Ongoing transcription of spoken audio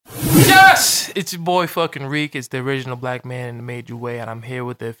It's your boy fucking Reek. It's the original black man in the major way, and I'm here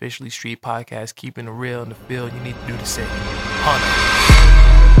with the Officially Street podcast, keeping it real in the field. You need to do the same.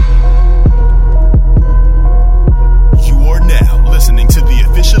 You are now listening to the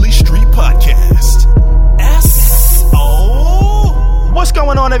Officially Street podcast. What's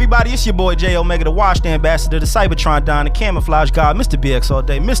going on, everybody? It's your boy J Omega, the Washed Ambassador, the Cybertron Don, the Camouflage God, Mr. BX all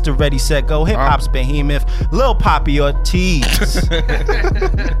day, Mr. Ready Set Go, Hip Hop's Behemoth, Lil Poppy Ortiz,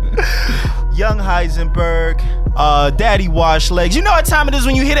 Young Heisenberg, Daddy Wash Legs. You know what time it is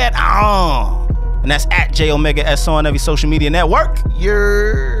when you hear that? And that's at J Omega S on every social media network.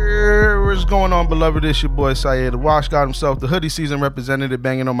 What's going on, beloved? It's your boy Syed, the Wash God himself, the hoodie season representative,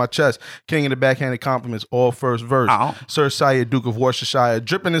 banging on my chest, king of the backhanded compliments, all first verse. Sir Syed, Duke of Worcestershire,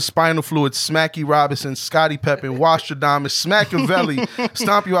 dripping in spinal fluid, Smacky Robinson, Scotty Peppin, Wastradamus, Smackavelli,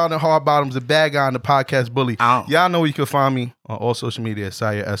 stomp you out in hard bottoms, the bad guy on the podcast bully. Y'all know you can find me on all social media at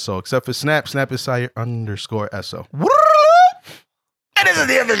Syed SO, except for Snap. Snap is Syed _SO. And this is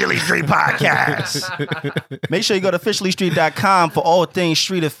the Officially Street podcast. Make sure you go to officiallystreet.com for all things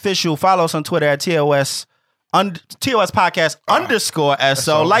street official. Follow us on Twitter at TOS podcast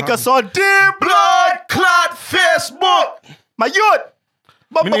 _SO. Like us on Dear Blood Clot Facebook. My youth.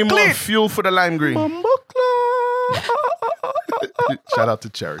 We need more fuel for the lime green. Shout out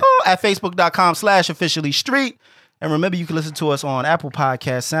to Cherry. At facebook.com/officiallystreet. And remember, you can listen to us on Apple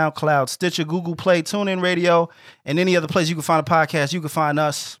Podcasts, SoundCloud, Stitcher, Google Play, TuneIn Radio, and any other place you can find a podcast. You can find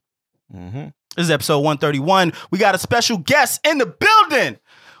us. This is episode 131. We got a special guest in the building.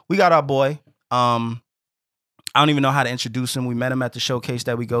 We got our boy. I don't even know how to introduce him. We met him at the showcase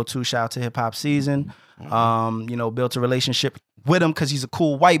that we go to. Shout out to Hip Hop Season. Built a relationship with him because he's a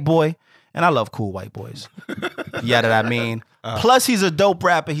cool white boy. And I love cool white boys. Yeah, that I mean. Plus, he's a dope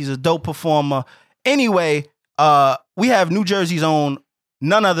rapper. He's a dope performer. Anyway, we have New Jersey's own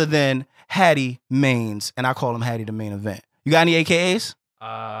none other than Hattie Maines, and I call him Hattie the Maine Event. You got any AKAs?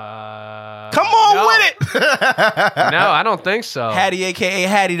 Come on with it. No, I don't think so. Hattie, AKA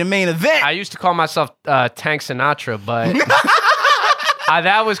Hattie the Maine Event. I used to call myself Tank Sinatra, but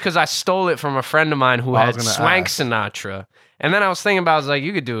that was because I stole it from a friend of mine who had Swank Sinatra. And then I was thinking about, I was like,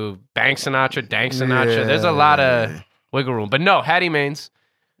 you could do Bank Sinatra, Dank Sinatra. Yeah. There's a lot of wiggle room. But no, Hattie Maines.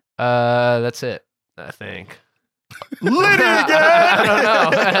 That's it, I think. Liddy again. I don't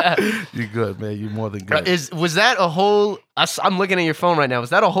know. You're good, man. You're more than good. Was that a whole? I'm looking at your phone right now.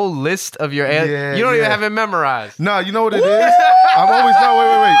 Was that a whole list of your? You don't even have it memorized. No, you know what it is. I'm always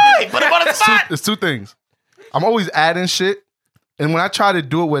wait. Put him on the spot. It's two things. I'm always adding shit, and when I try to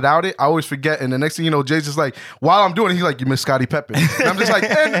do it without it, I always forget. And the next thing you know, Jay's just like, while I'm doing it, he's like, "You missed Scottie Pippen." And I'm just like,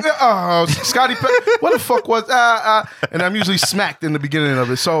 Scottie Pippen. What the fuck was? And I'm usually smacked in the beginning of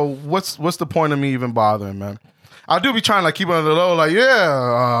it. So what's the point of me even bothering, man? I do be trying to keep it on the low, like,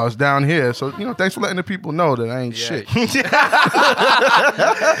 I was down here. So, thanks for letting the people know that I ain't shit. You know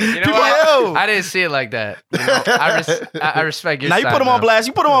what? I didn't see it like that. I respect your Now you put him on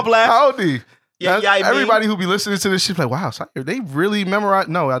blast. How old are you? Yeah, everybody who be listening to this shit like, wow, they really memorize.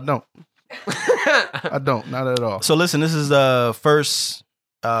 No, I don't. I don't. Not at all. So listen, this is the first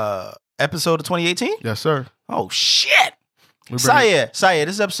episode of 2018? Yes, sir. Oh, shit. Syed,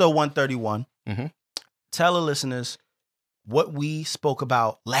 this is episode 131. Mm-hmm. Tell the listeners what we spoke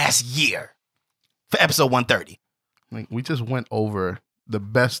about last year for episode 130. We just went over the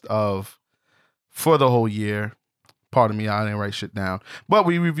best of for the whole year. Pardon me, I didn't write shit down. But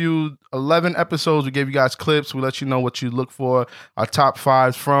we reviewed 11 episodes. We gave you guys clips. We let you know what you look for. Our top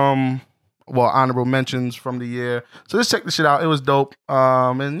 5s from, honorable mentions from the year. So just check this shit out. It was dope.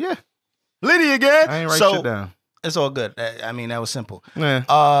 And yeah. Liddy again. I ain't write shit down. It's all good. I mean, that was simple.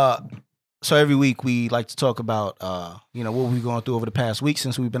 Yeah. So every week we like to talk about, what we've gone through over the past week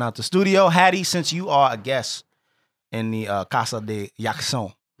since we've been out the studio. Hattie, since you are a guest in the Casa de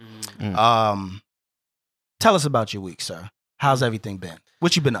Jackson, tell us about your week, sir. How's everything been?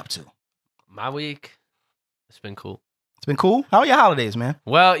 What you been up to? My week, it's been cool. It's been cool? How are your holidays, man?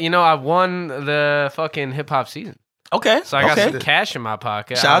 Well, I won the fucking hip hop season. Okay. So I got some cash in my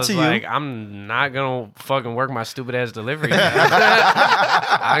pocket. Shout out to you. I'm not going to fucking work my stupid ass delivery.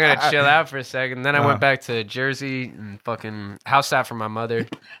 I'm going to chill out for a second. Then I went back to Jersey and fucking house sat for my mother.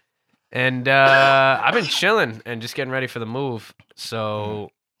 And I've been chilling and just getting ready for the move.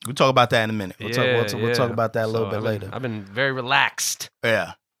 So we'll talk about that in a minute. We'll talk about that a little bit later. I've been very relaxed.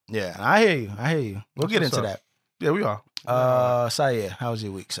 Yeah. I hear you. We'll get into that. Yeah, we are. Syed, how was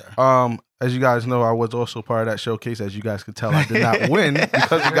your week, sir? As you guys know, I was also part of that showcase. As you guys could tell, I did not win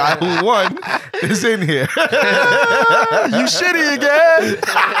because the guy who won is in here. You shitty again.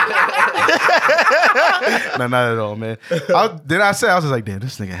 No, not at all, man. Then I was just like, damn,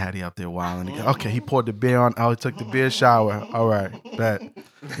 this nigga Hattie out there wilding. Okay, he poured the beer on. Oh, he took the beer shower. All right, bet.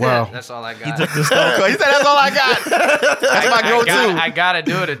 Well, that's all I got. He took the Stone Cold. He said, "That's all I got." That's my go-to. I gotta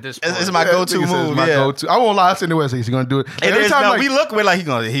do it at this point. It's my go-to move. It's my go-to. I won't lie. I said, "No, he's gonna do it." And every time we look, we're like, he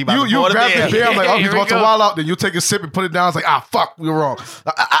about to pour the grab beer. the beer. I'm like, oh, he's Here we about to go. wild out. Then you take a sip and put it down. It's like, fuck, we were wrong.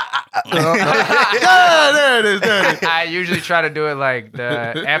 Yeah, there it is. I usually try to do it like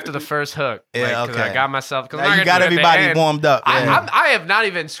after the first hook. Yeah, Because I got myself. Now you got everybody warmed up. Yeah. I have not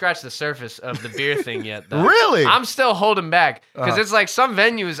even scratched the surface of the beer thing yet. Though. Really? I'm still holding back because it's like some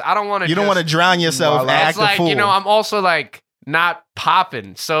venues I don't want to. You don't want to drown yourself. It's Act It's a like fool. I'm also like not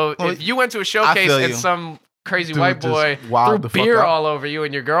popping. So Well, if you went to a showcase feel and you. some crazy Dude white just boy wild the threw fuck beer out. all over you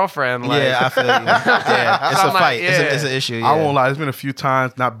and your girlfriend, like, Yeah, I feel you. Yeah, it's I'm a like, fight. yeah. It's an issue. Yeah. I won't lie. There's been a few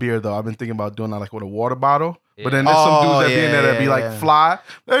times, not beer though. I've been thinking about doing that like with a water bottle. Yeah. But then there's some dudes that be in yeah, there that be like yeah. fly.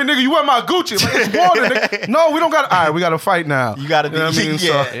 Hey nigga, you wear my Gucci? Like, it's water. Nigga. No, we don't got. All right, we got to fight now. You gotta be- know what I mean? yeah.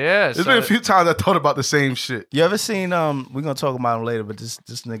 So, yeah. there's been a few times I thought about the same shit. You ever seen we're gonna talk about him later, but this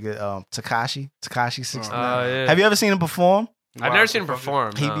nigga Tekashi 69. yeah. Have you ever seen him perform? I've never seen him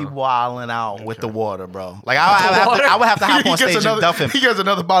perform. He no. be wilding out with the water, bro. Like I would have to hop on stage and duff him. He gets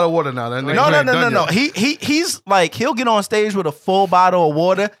another bottle of water now. That nigga No. ain't done yet. He's like he'll get on stage with a full bottle of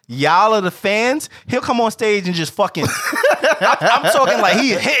water. Y'all are the fans. He'll come on stage and just fucking. I'm talking like he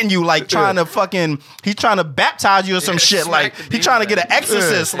hitting you, like trying to fucking. He's trying to baptize you or some shit. Like smack the he trying to demon. get an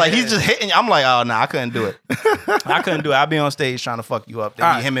exorcist. Like he's just hitting you. I'm like, oh no, I couldn't do it. I couldn't do it. I'd be on stage trying to fuck you up.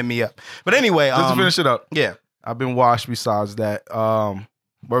 They'd be hemming me up. But anyway, Just to finish it up. yeah, I've been washed besides that.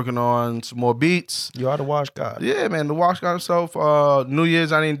 Working on some more beats. you are the wash god. Yeah, man, the wash got himself. New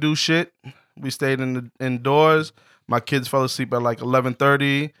Year's, I didn't do shit. We stayed indoors. My kids fell asleep at like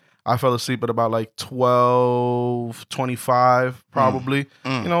 11:30. I fell asleep at about like 12:25, probably.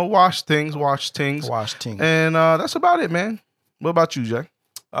 You know, watch things. Wash ting. And that's about it, man. What about you, Jack?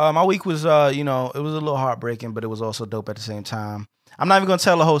 My week was, it was a little heartbreaking, but it was also dope at the same time. I'm not even gonna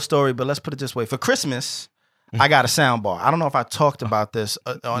tell the whole story, but let's put it this way: for Christmas, I got a sound bar. I don't know if I talked about this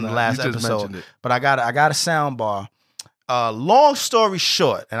on the last you just episode, mentioned it. but I got a sound bar. Long story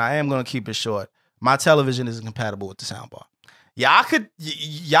short, and I am gonna keep it short. My television isn't compatible with the sound bar. Y'all could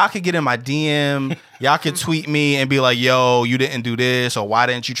get in my DM. Y'all could tweet me and be like, "Yo, you didn't do this," or "Why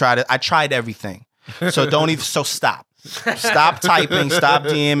didn't you try this?" I tried everything, so don't even. So stop typing. Stop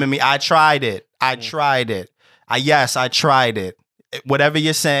DMing me. I tried it. I tried it. I tried it. Whatever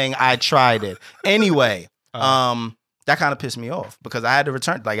you're saying, I tried it. Anyway. That kind of pissed me off because I had to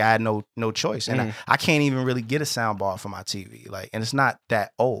return. Like I had no choice, and I can't even really get a sound bar for my TV. Like, and it's not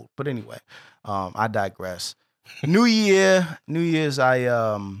that old. But anyway, I digress. New Year's, I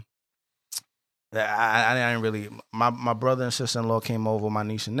didn't really. My brother and sister-in-law came over. My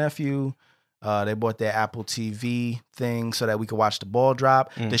niece and nephew. They bought their Apple TV thing so that we could watch the ball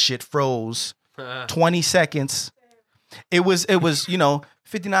drop. The shit froze. 20 seconds. It was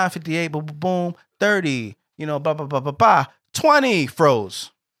 59, 58, boom, boom, boom, 30. Blah, blah, blah, blah, blah. 20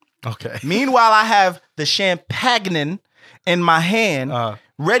 froze. Okay. Meanwhile, I have the champagne in my hand,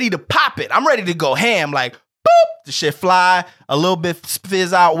 ready to pop it. I'm ready to go ham, like, boop, the shit fly, a little bit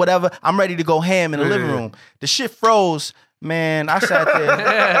fizz out, whatever. I'm ready to go ham in the living room. The shit froze. Man, I sat there.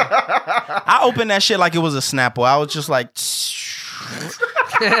 I opened that shit like it was a Snapple. I was just like,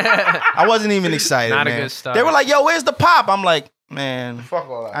 I wasn't even excited, Not a man. good start. They were like, yo, where's the pop? I'm like, man, Fuck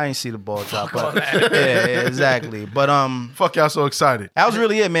all that. I ain't see the ball drop. But yeah, exactly. But Fuck y'all so excited. that was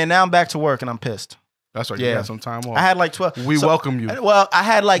really it, man. Now I'm back to work and I'm pissed. That's right. You Yeah. got some time off. I had like 12. We welcome you. Well, I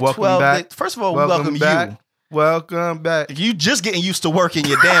had like Welcome 12. back. First of all, we welcome back. you. Welcome back. You just getting used to working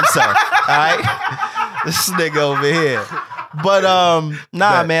your damn self. All right, this nigga over here. But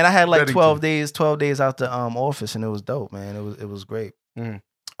nah, man, I had like Betting 12 days out the office, and it was dope, man. It was great.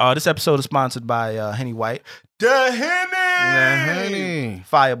 This episode is sponsored by Henny White, the Henny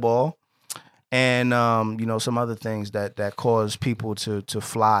Fireball, and some other things that cause people to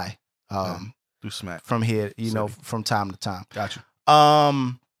fly Do smack. from here, from time to time. Got you.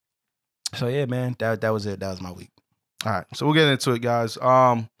 So yeah, man, that was it. That was my week. All right. So we'll get into it, guys.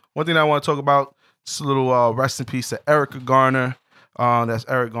 One thing I want to talk about, just a little rest in peace to Erica Garner. That's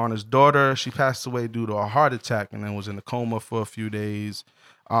Eric Garner's daughter. She passed away due to a heart attack and then was in a coma for a few days.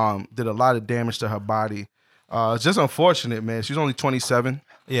 Did a lot of damage to her body. It's just unfortunate, man. She's only 27.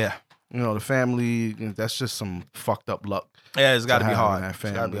 Yeah. The family, that's just some fucked up luck. Yeah, it's got to be have hard. in that It's got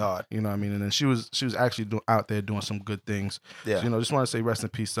to family. be hard. You know what I mean? And then she was actually out there doing some good things. Yeah. So, just want to say rest in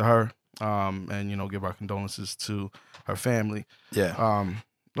peace to her. And give our condolences to her family. Yeah.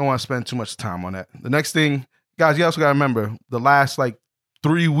 Don't want to spend too much time on that. The next thing, guys, you also got to remember the last like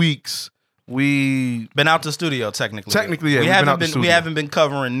 3 weeks we been out the studio technically. Technically, yeah, we we haven't been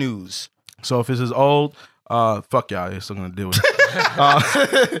covering news. So if it's old, fuck y'all. You're still gonna deal with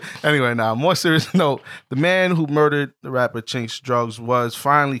it. Anyway, now more serious note: the man who murdered the rapper Chinx Drugs was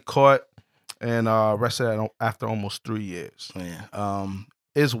finally caught and arrested after almost 3 years. Yeah.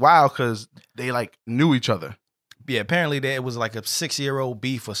 It's wild because they like knew each other. Yeah. Apparently, it was like a 6-year-old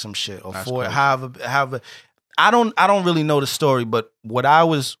beef or some shit, or That's 4. crazy. However, I don't really know the story, but what I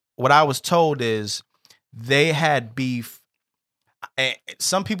was told is they had beef. And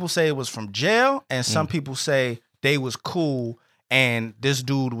some people say it was from jail, and some people say they was cool, and this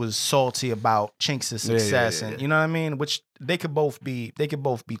dude was salty about Chinx's success, and you know what I mean. Which they could both be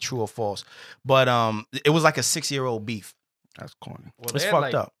true or false, but it was like a 6-year-old beef. That's corny. Well, It's they fucked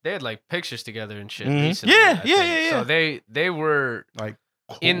had, up. They had like pictures together and shit. Mhm. Recently, Yeah, I think. yeah. So they were Like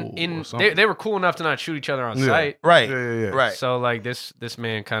cool in or something. they were cool enough to not shoot each other on Yeah. sight. Right, Yeah. right. So like this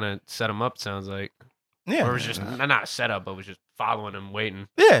man kind of set him up. Sounds like, Yeah, or it was just not a setup, but was just following him, waiting.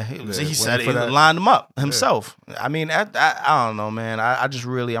 yeah. Yeah, He said waiting he for that. lined him up himself. I mean, I don't know, man. I just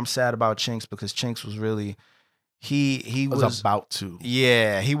really I'm sad about Chinx because Chinx was really he was about to.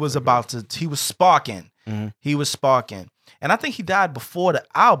 Yeah, he was about to. He was sparking. Mhm. He was sparking, and I think he died before the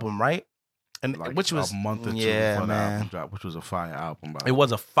album, right? And Like which was a month or two yeah, before the man. album dropped, which was a fire album. It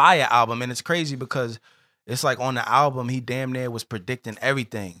was a fire album, and it's crazy because it's like on the album he damn near was predicting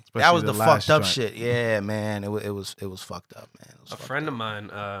everything. That Especially was the the fucked last up joint. shit. Yeah, man. It was fucked up, man. It was A fucked friend up. of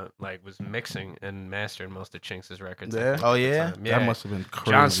mine, like, was mixing and mastering most of Chinx's records. Yeah? at the Oh, yeah? time. Yeah. That must have been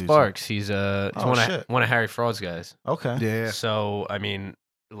crazy. John Sparks. He's Oh, shit. one of Harry Fraud's guys. Okay. Yeah. So I mean,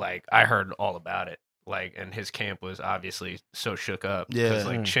 like, I heard all about it. Like, and his camp was obviously so shook up. Yeah. Because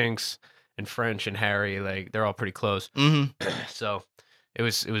like Chinx and French and Harry, like, they're all pretty close. Mm-hmm. So it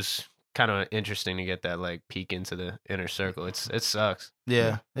was kind of interesting to get that like peek into the inner circle. It sucks.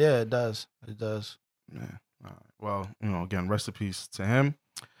 Yeah. Yeah. It does. It does. Yeah. All right. Well, again, rest in peace to him.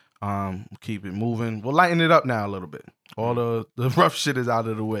 Keep it moving. We'll lighten it up now a little bit. All the rough shit is out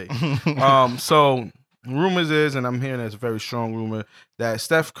of the way. So rumors is, and I'm hearing it's a very strong rumor, that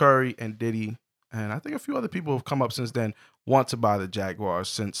Steph Curry and Diddy, and I think a few other people have come up since then, want to buy the Jaguars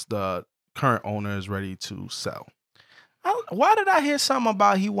since the current owner is ready to sell. Why did I hear something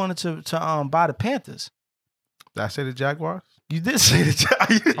about he wanted to buy the Panthers? Did I say the Jaguars? You did say the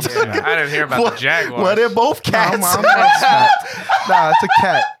Jaguars. I didn't hear about the Jaguars. Well, they're both cats. I'm nah, it's a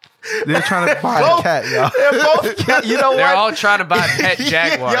cat. They're trying to buy a cat, y'all. They're both cats. You know They're what? all trying to buy pet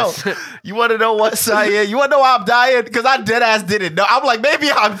Jaguars. Yo, you want to know what, Syed? You want to know why I'm dying? Because I dead ass didn't know. I'm like,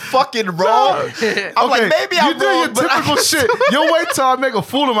 maybe I'm fucking wrong. I'm like, maybe I'm you do wrong. your typical shit. You'll wait till I make a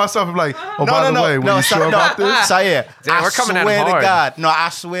fool of myself and be like, by the way, were you sure about this? Syed, Damn, we're coming at him swear to hard. God. No, I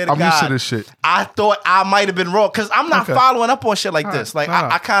swear to I'm God. used to this shit. I thought I might have been wrong because I'm not Okay. following up on shit like this. Like,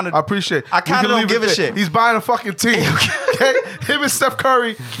 I kind of. I appreciate. I kinda We can don't leave give it a there. shit. He's buying a fucking team. Okay, him and Steph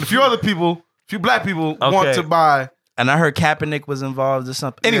Curry, and a few other people, a few black people want to buy. And I heard Kaepernick was involved or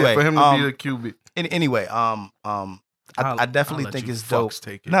something. Anyway, for him to be the QB. Anyway, I definitely I'll think let you it's dope. fucks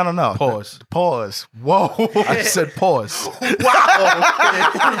take it. No. Pause. Pause. Whoa. I said pause. Wow.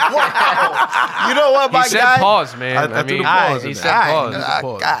 You know what, my He said guy? pause, man. I I threw mean, the pause he in said there. pause.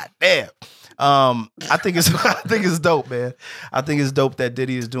 Pause. God damn. I think it's dope, man. I think it's dope that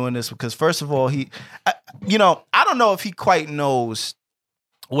Diddy is doing this because first of all, I don't know if he quite knows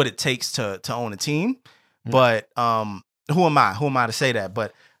what it takes to own a team, but who am I? Who am I to say that?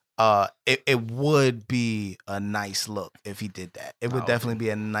 But it would be a nice look if he did that. It would definitely be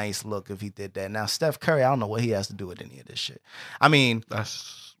a nice look if he did that. Now, Steph Curry, I don't know what he has to do with any of this shit. I mean,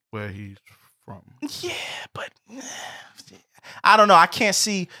 That's where he's from. yeah, but I don't know. I can't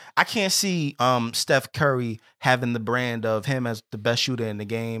see Steph Curry having the brand of him as the best shooter in the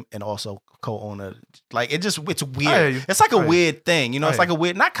game and also co-owner. Like it's weird. hear you. It's like a I hear you. weird thing, It's like a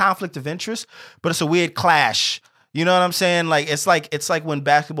weird, not conflict of interest, but it's a weird clash. You know what I'm saying? Like it's like when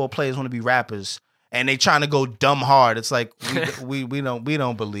basketball players want to be rappers and they trying to go dumb hard. It's like we don't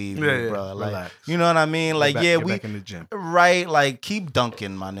believe you, Yeah, bro. Like relax. you know what I mean? Like Get back in the gym. right. Like keep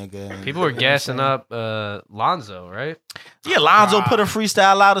dunking, my nigga. People were gassing up Lonzo, right? Yeah, Lonzo put a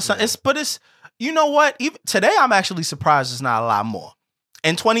freestyle out or something. It's you know what? Even today, I'm actually surprised it's not a lot more.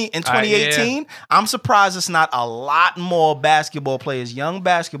 In 2018, I'm surprised it's not a lot more basketball players, young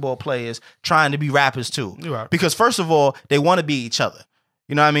basketball players, trying to be rappers too. You're right. Because first of all, they want to be each other.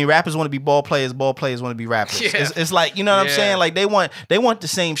 You know what I mean? Rappers want to be ball players want to be rappers. Yeah. It's like, you know what I'm saying? Like they want the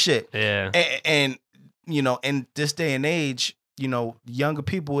same shit. Yeah. And in this day and age, younger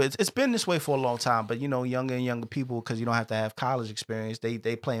people, it's been this way for a long time, but younger and younger people, because you don't have to have college experience, they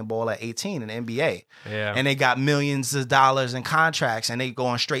playing ball at 18 in the NBA. Yeah. And they got millions of dollars in contracts, and they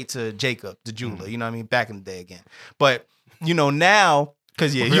going straight to Jacob, the jeweler, you know what I mean? Back in the day again. But, now,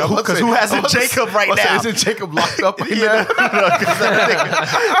 because who has a Jacob right now? Isn't Jacob locked up right now?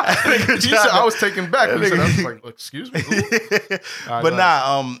 He said, I was taken back. I was like, excuse me? But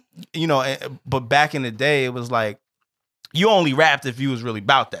but back in the day, it was like, you only rapped if you was really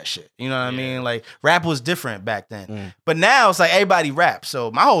about that shit. You know what I mean? Like, rap was different back then. But now it's like everybody raps. So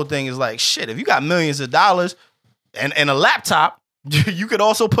my whole thing is like, shit, if you got millions of dollars and a laptop, you could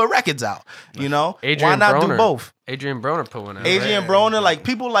also put records out. Why not do both? Adrian Broner put one out. Adrian Broner, like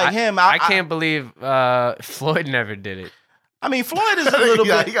people like him. I can't believe Floyd never did it. I mean, Floyd is a little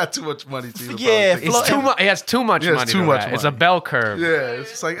bit. He got too much money to it's too much. He has too much money. Too much money. It's a bell curve. Yeah, it's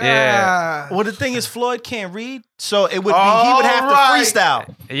just like Well, the thing is, Floyd can't read, so it would be he would have to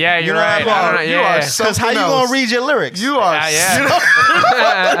freestyle. Yeah, you're right. Because how you gonna read your lyrics? You are.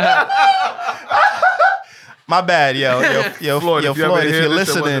 My bad, yo, Floyd, if you're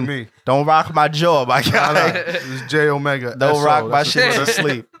listening, don't rock my jaw, my guy. It's J Omega. Don't rock my shit to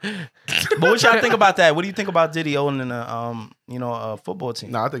sleep. But what y'all think about that? What do you think about Diddy owning a football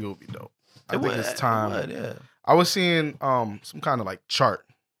team? I think it would be dope. I think it's time. Yeah. I was seeing some kind of like chart,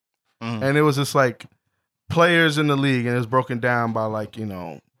 and it was just like players in the league, and it was broken down by like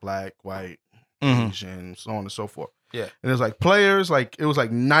black, white, Asian, so on and so forth. Yeah. And it was like players, like it was like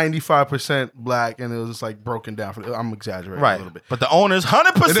 95% black, and it was just like broken down. I'm exaggerating a little bit. But the owners,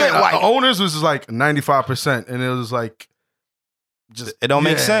 100% white. The owners was just like 95%, and it was like just it don't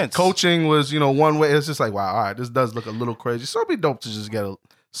make sense. Coaching was, one way. It's just like, wow, all right, this does look a little crazy. So it'd be dope to just get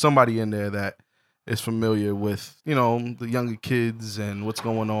somebody in there that is familiar with, the younger kids and what's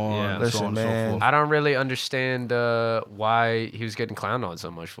going on. Yeah. And Listen, so on man. and so forth. I don't really understand why he was getting clowned on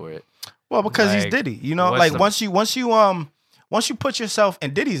so much for it. Well, because he's Diddy, once you put yourself,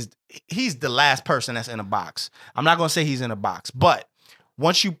 and he's the last person that's in a box. I'm not gonna say he's in a box, but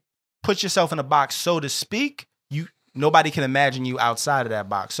once you put yourself in a box, so to speak, nobody can imagine you outside of that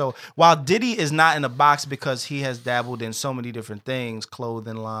box. So while Diddy is not in a box because he has dabbled in so many different things,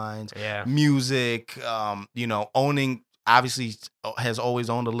 clothing lines, music, owning, obviously has always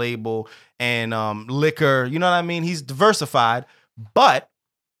owned a label, and liquor, you know what I mean? He's diversified, but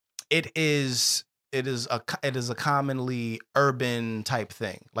it is a commonly urban type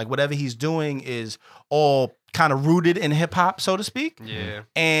thing. Like whatever he's doing is all kind of rooted in hip hop, so to speak. Yeah.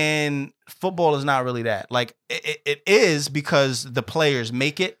 And football is not really that. Like it is because the players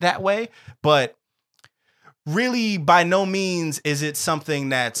make it that way, but really by no means is it something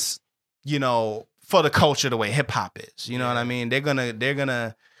that's, for the culture the way hip hop is. You know what I mean? They're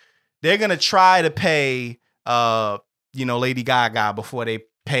gonna try to pay Lady Gaga before they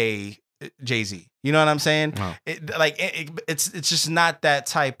pay Jay-Z. You know what I'm saying? Wow. It's just not that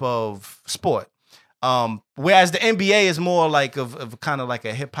type of sport. Whereas the NBA is more like of kind of like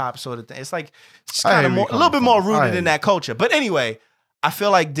a hip hop sort of thing. It's like kind of a little bit more rooted in that culture. But anyway, I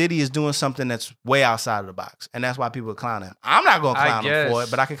feel like Diddy is doing something that's way outside of the box, and that's why people are clowning him. I'm not going to clown him for it,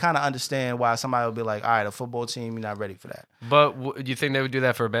 but I can kind of understand why somebody would be like, all right, a football team, you're not ready for that. But do you think they would do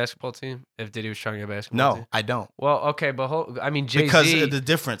that for a basketball team if Diddy was trying to get a basketball team? No, I don't. Well, okay, but Jay-Z... Because of the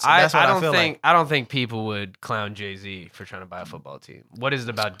difference. That's what I feel like. I don't think people would clown Jay-Z for trying to buy a football team. What is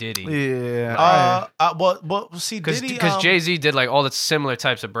it about Diddy? Yeah. Well, see, Diddy... Because Jay-Z did like all the similar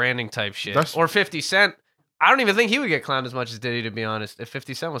types of branding type shit. Or 50 Cent... I don't even think he would get clowned as much as Diddy, to be honest, if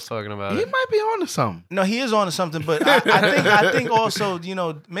 50 Cent was talking about it. He might be onto something. No, he is onto something, but I think also,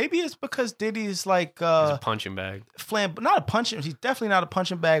 maybe it's because Diddy is like... he's a punching bag. Not a punching... He's definitely not a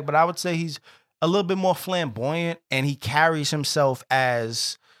punching bag, but I would say he's a little bit more flamboyant, and he carries himself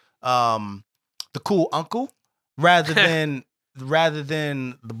as the cool uncle rather than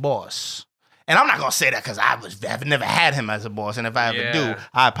the boss. And I'm not gonna say that because I've never had him as a boss, and if I ever do,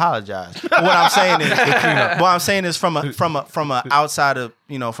 I apologize. But what I'm saying is, from a outside of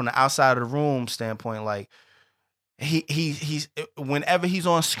from the outside of the room standpoint, like he's whenever he's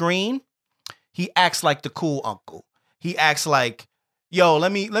on screen, he acts like the cool uncle. He acts like, yo,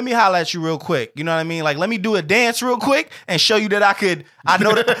 let me holler at you real quick. You know what I mean? Like, let me do a dance real quick and show you that I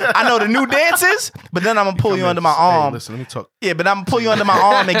know the new dances, but then I'm gonna pull you under my arm. Listen, let me talk. Yeah, but I'm gonna pull you under my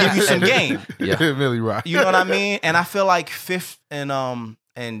arm and give you some game. Yeah, really right. You know what I mean? And I feel like Fifth and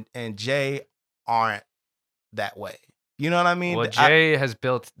Jay aren't that way. You know what I mean? Well, Jay has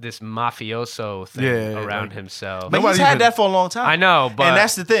built this mafioso thing around himself. But he's had that for a long time. I know, but and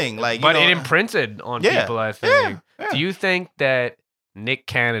that's the thing. Like, but it imprinted on people. I think. Yeah. Do you think that Nick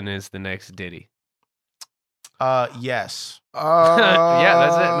Cannon is the next Diddy? Yes. Yeah,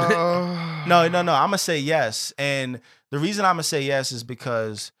 that's it. No. I'm gonna say yes, and the reason I'm gonna say yes is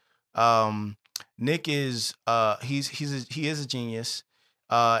because Nick is he is a genius,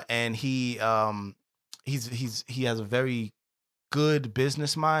 and he has a very good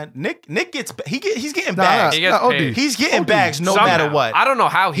business mind. Nick he's getting bags. He's getting bags no matter what. I don't know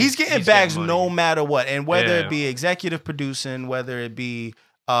how he's getting bags no matter what, and whether it be executive producing, whether it be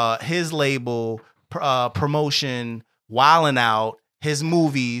his label, promotion, wilding out, his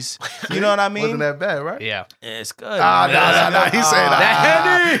movies. You know what I mean? Wasn't that bad, right? Yeah. It's good. No. He's saying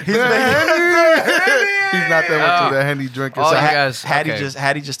that Henny. He's not that much of the Henny drinker. Oh, So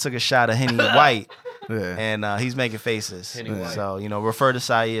Hattie just took a shot of Henny White. Yeah. And he's making faces. Anyway. So, refer to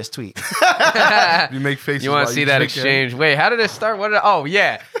Saire's tweet. You make faces. You want to see that exchange? Wait, how did it start? Oh,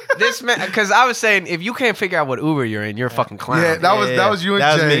 yeah. This man, because I was saying, if you can't figure out what Uber you're in, you're a fucking clown. Yeah, that was you and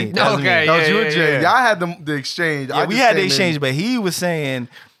that Jay. Was me. That was Okay, me. That was you and Jay. yeah. Y'all had the exchange. Yeah, we had the exchange, but he was saying,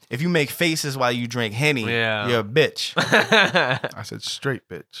 if you make faces while you drink Henny, you're a bitch. I said straight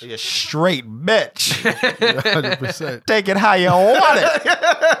bitch. You're a straight bitch. 100%. Take it how you want it.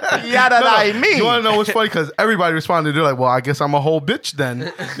 Yada like me. You want to know what's funny? Because everybody responded. They're like, well, I guess I'm a whole bitch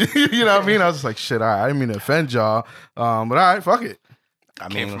then. You know what I mean? I was just like, shit, all right. I didn't mean to offend y'all. But all right, fuck it. I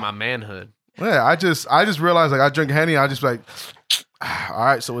mean, from my manhood. Yeah, I just realized like I drink Henny. I just like, all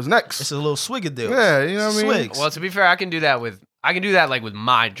right, so what's next? It's a little swigger deal. Yeah, you know what I mean? Swigs. Well, to be fair, I can do that with with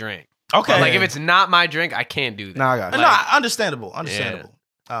my drink. Okay. But, like if it's not my drink, I can't do that. Nah, I got it. No, understandable.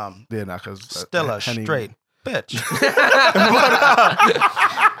 Yeah, nah, because Still a Henny, straight bitch.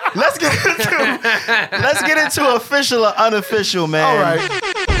 Let's get into official or unofficial, man. All right.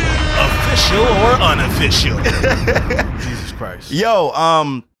 Official or unofficial? Jesus Christ.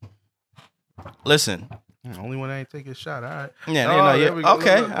 Yo, listen. Only one that ain't taking a shot. All right. Yeah, there we go.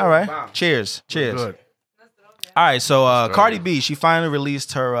 Okay, Look, all right. wow. Cheers. Good. All right, so Cardi B, she finally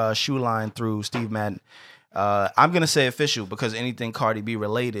released her shoe line through Steve Madden. I'm gonna say official because anything Cardi B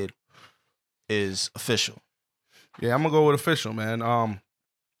related is official. Yeah, I'm gonna go with official, man.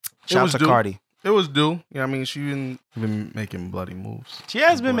 Shout out to Cardi. It was due. Yeah, I mean, she been making bloody moves. She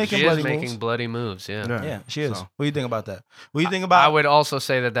has been making She bloody is moves. making bloody moves. Yeah. Yeah, she is. So. What do you think about that? What do you think about? I would also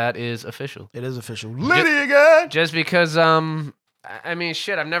say that is official. It is official. Liddy again. Just because, I mean,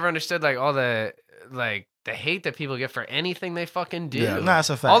 shit, I've never understood like all the the hate that people get for anything they fucking do. Yeah, no,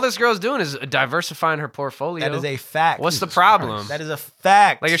 that's a fact. All this girl's doing is diversifying her portfolio. That is a fact. What's the problem? That is a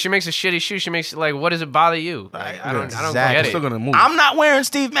fact. Like if she makes a shitty shoe, she makes what does it bother you? Like, I don't Exactly. get Still it. gonna move. I'm not wearing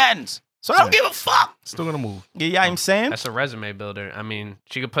Steve Madden's, so I don't give a fuck. Still gonna move. Yeah, I'm saying. That's a resume builder. I mean,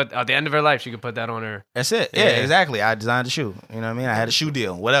 she could put at the end of her life, she could put that on her. That's it. Yeah, exactly. I designed the shoe. You know what I mean? I had a shoe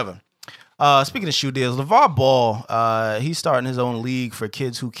deal, whatever. Speaking of shoe deals, LeVar Ball, he's starting his own league for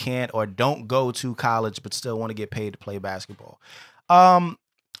kids who can't or don't go to college but still want to get paid to play basketball. I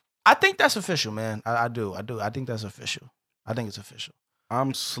think that's official, man. I do. I think that's official. I think it's official.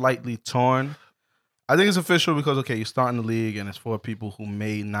 I'm slightly torn. I think it's official because, okay, you're starting the league and it's for people who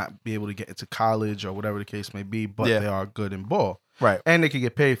may not be able to get into college or whatever the case may be, but they are good in ball. Right. And they can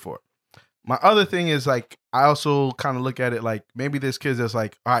get paid for it. My other thing is, like, I also kind of look at it like maybe there's kids that's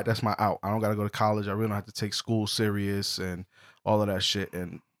like, all right, that's my out. I don't got to go to college. I really don't have to take school serious and all of that shit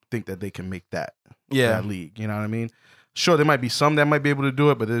and think that they can make that league. You know what I mean? Sure, there might be some that might be able to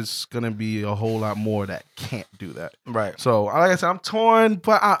do it, but there's going to be a whole lot more that can't do that. Right. So, like I said, I'm torn,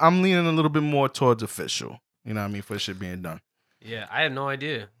 but I'm leaning a little bit more towards official. You know what I mean? For shit being done. Yeah, I had no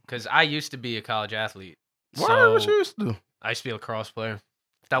idea because I used to be a college athlete. What you used to do? I used to be a lacrosse player.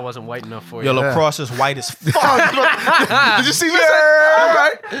 If that wasn't white enough for Yo, you. lacrosse is white as fuck. Did you see that? All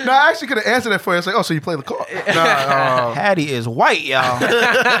right. No, I actually could have answered that for you. It's like, oh, so you play lacrosse? Hattie is white, y'all.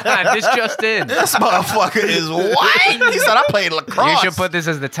 This just in. This motherfucker is white. He said I played lacrosse. You should put this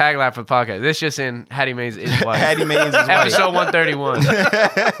as the tagline for the podcast. This just in. Hattie Maines is white. Hattie Maines is white. Episode 131.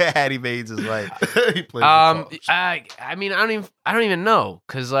 Hattie Maines is white. He plays lacrosse. I mean, I don't even know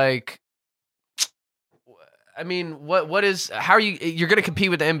because like. I mean, how are you're going to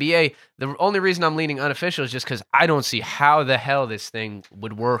compete with the NBA? The only reason I'm leaning unofficial is just because I don't see how the hell this thing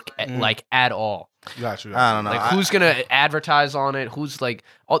would work at all. Got you. I don't know. Like, who's going to advertise on it? Who's like,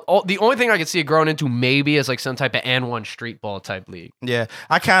 the only thing I could see it growing into maybe is like some type of N1 street ball type league. Yeah,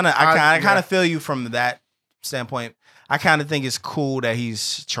 I kind of feel you from that standpoint. I kind of think it's cool that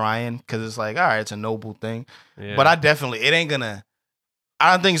he's trying because it's like, all right, it's a noble thing. Yeah. But I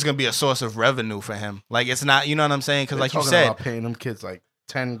don't think it's gonna be a source of revenue for him. Like it's not, you know what I'm saying? Because like you said, about paying them kids like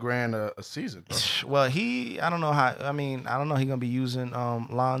 $10,000 a season. Bro. Well, I don't know how. I mean, I don't know. He gonna be using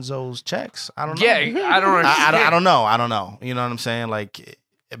Lonzo's checks. I don't know. Yeah, I don't understand. I don't know. You know what I'm saying? Like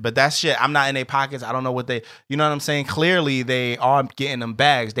But that shit, I'm not in their pockets. I don't know what they, you know what I'm saying? Clearly, they are getting them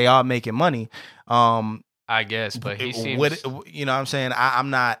bags. They are making money. I guess, but he seems... you know what I'm saying? I'm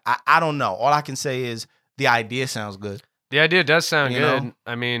not, I don't know. All I can say is the idea sounds good. The idea does sound You good. know?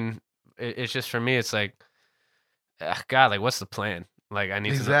 I mean, it's just for me, it's like, God, like, what's the plan? Like, I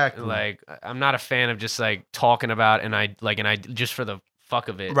need to know, like, I'm not a fan of just like talking about and I just for the fuck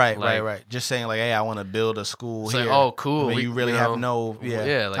of it. Right, like, right. Just saying like, hey, I want to build a school It's here. like, oh, cool. When you really have no,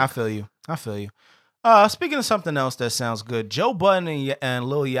 like, I feel you. Speaking of something else that sounds good, Joe Budden and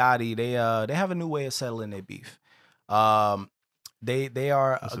Lil Yachty, they have a new way of settling their beef. They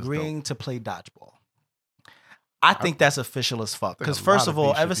are agreeing to play dodgeball. I think that's official as fuck. Because first of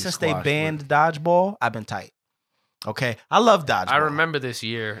all, ever since they banned dodgeball, I've been tight. Okay, I love dodgeball. I remember this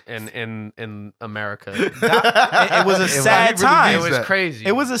year in America. It was a sad time. It was crazy.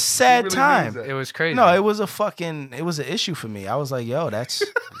 It was a sad time. It was crazy. No, it was an issue for me. I was like, yo, that's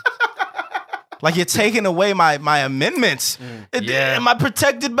like you're taking away my amendments. Am I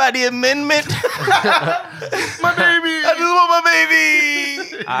protected by the amendment? My baby. I just want my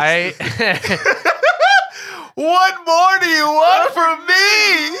baby. What more do you want from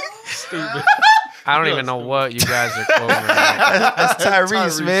me? Stupid. I don't even know what you guys are quoting right now. That's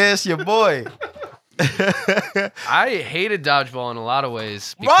Tyrese, man. It's your boy. I hated dodgeball in a lot of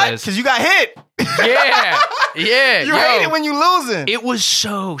ways. Because you got hit. Yeah. You hate it when you losing. It was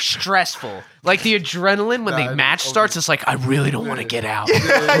so stressful. Like the adrenaline when the match starts, it's like I really don't want to get out. It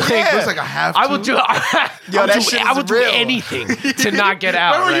looks like I have to. I would do. I would do anything to not get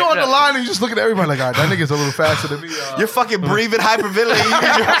out. Remember you on the line and you just looking at everybody like, all right, that nigga's a little faster than me. You're fucking breathing, hyperventilating.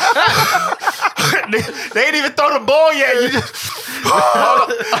 They ain't even throw the ball yet. You just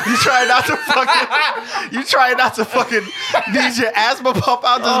you try not to fucking need your asthma pump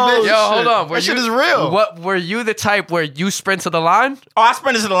out this bitch. Yo, hold on. That shit is real. What were you the type where you sprint to the line? Oh, I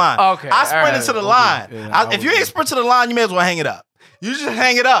sprinted to the line. Okay, I sprinted to the line. Yeah, if you ain't sprint to the line, you may as well hang it up. You just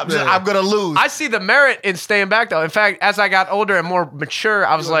hang it up. Yeah. I'm gonna lose. I see the merit in staying back though. In fact, as I got older and more mature,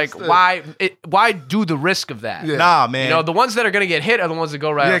 I was like, why do the risk of that? Yeah. Nah, man. You know, the ones that are gonna get hit are the ones that go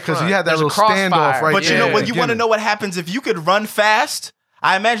right. Yeah, because you had that little standoff right But there. you know what? Yeah. You want to know what happens if you could run fast?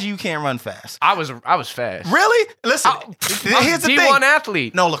 I imagine you can't run fast. I was fast. Really? Listen, here's the D1 thing.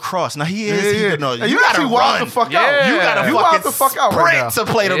 athlete. No, lacrosse. Now he is. Yeah. No, And you actually gotta walk run. the fuck Yeah. out. You gotta you fucking walk the fuck out right now. sprint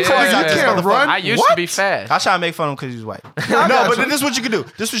to play the Yeah. cross. You out this can't motherfucker. run. I used to be fast. I try to make fun of him because he's white. No, but this is what you can do.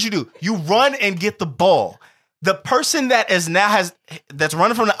 This is what you do. You run and get the ball. The person that that's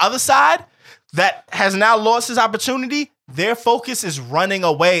running from the other side that has now lost his opportunity, their focus is running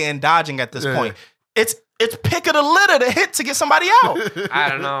away and dodging at this point. It's pick of the litter to hit to get somebody out. I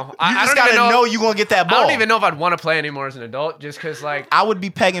don't know. You just gotta know you're gonna get that ball. I don't even know if I'd want to play anymore as an adult, just because like I would be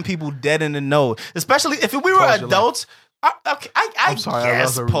pegging people dead in the nose, especially if we were Pause your adults. I'm sorry,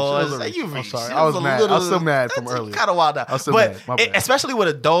 guess, I'm sorry. I was mad. I was still mad from earlier. Kind of wild out. I was still mad. My bad. Especially with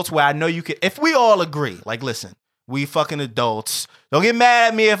adults, where I know you can. If we all agree, like, listen, we fucking adults. Don't get mad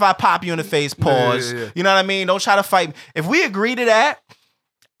at me if I pop you in the face. Pause. Yeah. You know what I mean? Don't try to fight me. If we agree to that.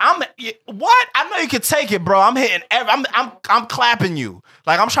 What? I know you can take it, bro. I'm hitting. I'm clapping you.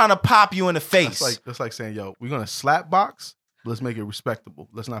 Like I'm trying to pop you in the face. That's like saying, yo, we're gonna slap box. Let's make it respectable.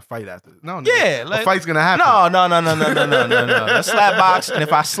 Let's not fight after it. No, yeah, a fight's gonna happen. No. Let's slap box, and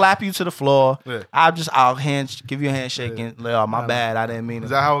if I slap you to the floor, Yeah. I'll give you a handshake and oh, my bad, I didn't mean it.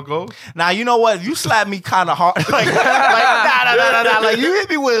 Is that how it goes? Now you know what? If you slap me kind of hard, like nah. Like you hit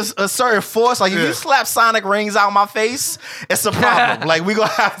me with a certain force. Like if you slap Sonic rings out my face, it's a problem. Like we gonna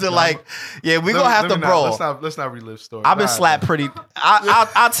have to gonna have to brawl. Let's not relive stories. I've been slapped pretty.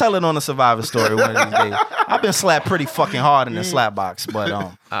 I'll tell it on the Survivor story one of these days. I've been slapped pretty fucking hard in the slap box,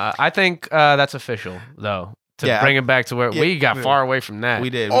 but I think that's official though. To bring it back to where we got far away from that. we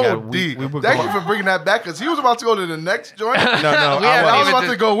did. Thank you for bringing that back because he was about to go to the next joint. No, I was about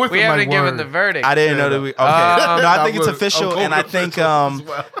to go with him. We haven't like, given word. the verdict. I didn't know that we. Okay, no, I think it's I'm official, going and I with think official as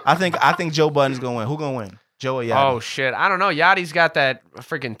well. I think Joe Budden's gonna win. Who gonna win? Joe or Yachty? Oh shit! I don't know. Yachty's got that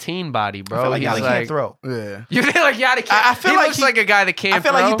freaking teen body, bro. I feel like He's Yachty can't throw. Yeah. You feel like Yachty can't? I feel he like looks like a guy that can't. I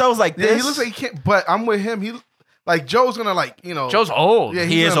feel like he throws like this. Yeah, he looks like he can't. But I'm with him. He like Joe's gonna Joe's old. Yeah,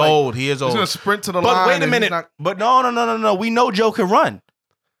 he is old. He is old. He's gonna sprint to the But line. wait a minute. But no. We know Joe can run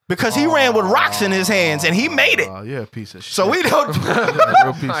because he ran with rocks in his hands and he made it. Oh, yeah, piece of shit. So we don't.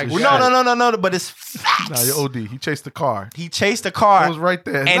 Real piece of shit. No. But it's facts. Nah, you're OD. He chased the car. He chased the car. It was right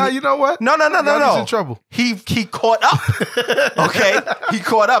there. And Nah, you know what? No. Yachty's in trouble. He caught up. Okay, he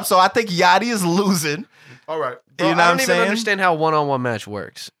caught up. So I think Yachty is losing. All right. You know what I I'm don't saying? even understand how one-on-one match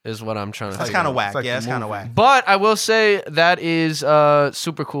works. Is what I'm trying to. That's figure kind of out. whack. like Yeah, the that's kind of movie. whack. But I will say that is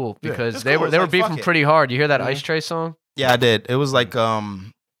super cool because it's they cool. were It's like, beefing fuck it. pretty hard. You hear that Ice Tray song? Yeah, I did. It was like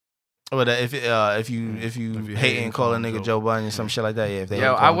Or if you hate and call a nigga Joe Budden or some shit like that, yeah. If they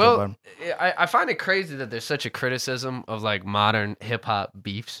I will. I find it crazy that there's such a criticism of like modern hip hop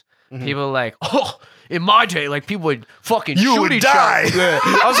beefs. Mm-hmm. People are like, oh, in my day, like people would fucking shoot each other. Yeah.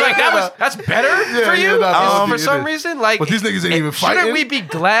 I was like, that's better for you for some reason. Like, but these niggas ain't even fighting. Shouldn't we be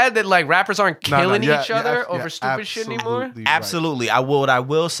glad that like rappers aren't killing each other over stupid shit anymore? Absolutely. What I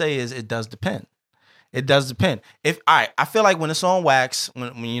will say is it does depend. It does depend. I feel like when it's on wax,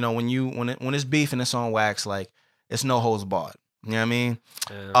 when it's beef and it's on wax, like it's no holds barred. You know what I mean?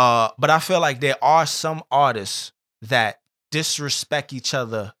 Yeah. But I feel like there are some artists that disrespect each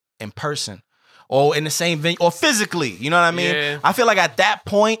other in person or in the same venue or physically. You know what I mean? Yeah. I feel like at that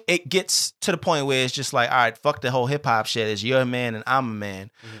point it gets to the point where it's just like, all right, fuck the whole hip hop shit. It's you're a man and I'm a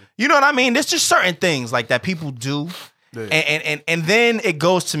man. Mm-hmm. You know what I mean? There's just certain things like that people do. Yeah. And then it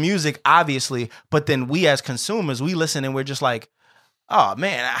goes to music, obviously, but then we as consumers, we listen and we're just like, oh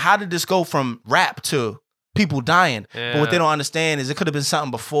man, how did this go from rap to people dying? Yeah. But what they don't understand is it could have been something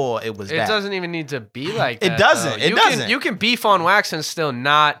before it was that. It doesn't even need to be like that. It doesn't. Though. It doesn't. You can beef on wax and still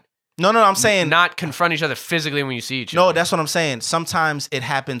not. No, I'm saying not confront each other physically when you see each other. No, that's what I'm saying. Sometimes it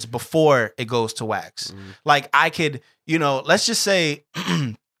happens before it goes to wax. Like I could, let's just say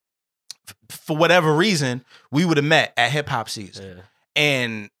for whatever reason, we would have met at hip hop season. Yeah.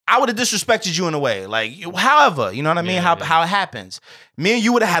 And I would have disrespected you in a way. Like, however, you know what I mean? How it happens. Me and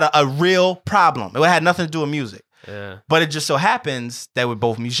you would have had a real problem. It would have had nothing to do with music. Yeah. But it just so happens that we're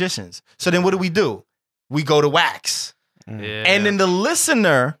both musicians. So then what do? We go to wax. Yeah. And then the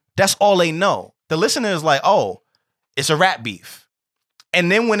listener, that's all they know. The listener is like, oh, it's a rap beef. And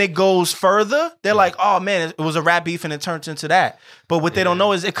then when it goes further, they're like, oh man, it was a rap beef and it turns into that. But what they don't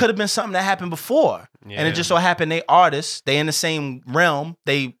know is it could have been something that happened before. Yeah. And it just so happened they artists, they in the same realm,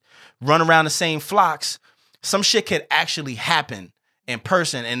 they run around the same flocks. Some shit could actually happen in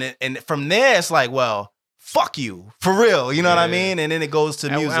person. And from there, it's like, well, fuck you, for real. You know what I mean? And then it goes to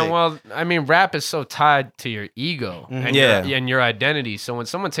music. And well, I mean, rap is so tied to your ego and your identity. So when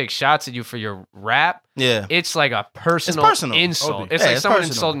someone takes shots at you for your rap, it's like a personal insult. It's like someone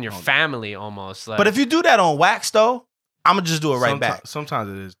insulting your family almost. Like, but if you do that on wax, though, I'm going to just do it right back. Sometimes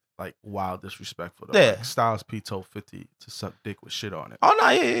it is like wild disrespectful, though. Yeah. Like Styles P told 50 to suck dick with shit on it. Oh, no,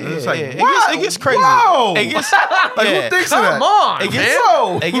 It's like, it gets crazy. Whoa! It gets, who thinks of that? Come on, it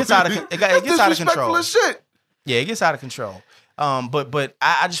gets out of control. As shit. Yeah, it gets out of control. But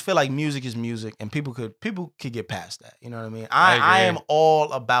I just feel like music is music, and people could get past that. You know what I mean? I am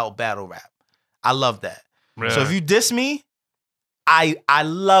all about battle rap. I love that. Really? So if you diss me, I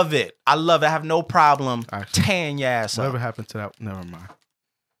love it. I have no problem tearing your ass up. Whatever happened to that? Never mind.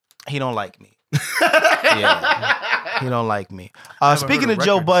 He don't like me. He don't like me. Speaking of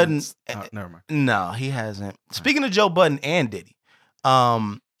Joe Budden, never mind. No, he hasn't. Speaking of Joe Budden and Diddy,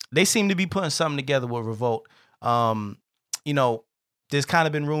 they seem to be putting something together with Revolt. There's kind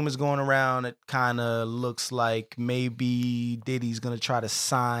of been rumors going around. It kind of looks like maybe Diddy's gonna try to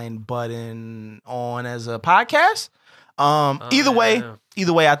sign Budden on as a podcast. Either way,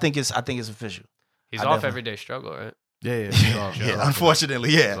 I think it's official. He's off Everyday Struggle, right? Yeah.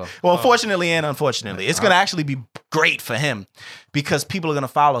 Unfortunately, yeah. Well, fortunately and unfortunately, it's gonna actually be great for him because people are gonna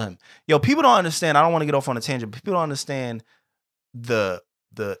follow him. Yo, people don't understand. I don't want to get off on a tangent. But people don't understand the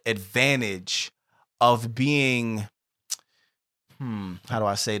advantage of being. How do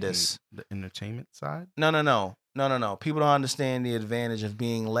I say this? The entertainment side? No. People don't understand the advantage of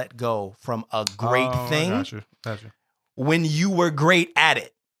being let go from a great thing. Got you. When you were great at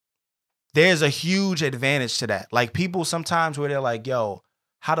it. There's a huge advantage to that. Like people sometimes where they're like, yo,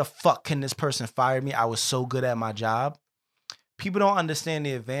 how the fuck can this person fire me? I was so good at my job. People don't understand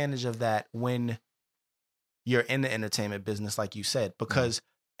the advantage of that when you're in the entertainment business, like you said, because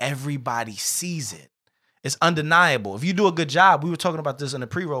everybody sees it. It's undeniable. If you do a good job, we were talking about this in the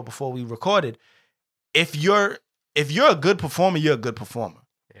pre-roll before we recorded. If you're a good performer, you're a good performer.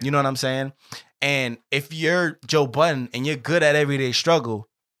 Yeah. You know what I'm saying? And if you're Joe Budden and you're good at Everyday Struggle,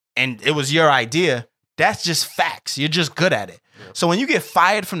 and it was your idea, that's just facts. You're just good at it. Yep. So when you get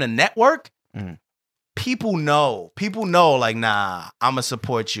fired from the network, people know. People know, like, nah, I'm going to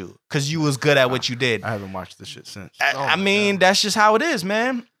support you because you was good at what you did. I haven't watched this shit since. I mean, that's just how it is,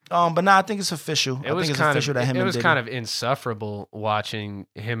 man. But I think it's official. It was kind of insufferable watching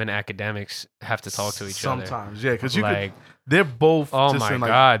him and Academics have to talk to each other. Sometimes, yeah, because they're both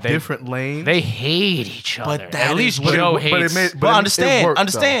different lanes. They hate each other. But at least Joe hates. But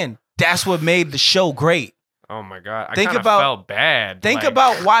understand. That's what made the show great. Oh my God! I kind of felt bad. Think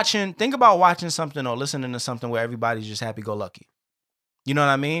about watching something or listening to something where everybody's just happy-go-lucky. You know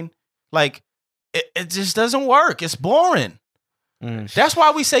what I mean? Like it just doesn't work. It's boring. That's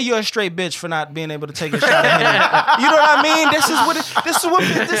why we say you're a straight bitch for not being able to take a shot at him. You know what I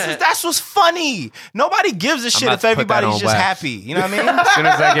mean? That's what's funny. Nobody gives a shit if everybody's just happy. You know what I mean? As soon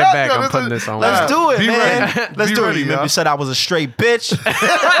as I get back, I'm putting this on. Let's do it, man. Let's do it. Ready, You said I was a straight bitch. You know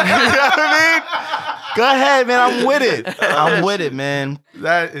what I mean? Go ahead, man. I'm with it. I'm with it, man.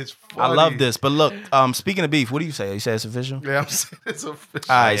 That is funny. I love this. But look, speaking of beef, what do you say? You say it's official? Yeah, I'm saying it's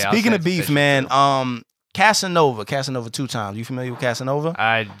official. All right, Yeah, speaking I'll of say it's beef, official. man, Casanova 2 times. You familiar with Casanova?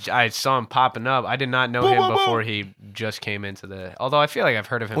 I saw him popping up. I did not know him before he just came into the. Although I feel like I've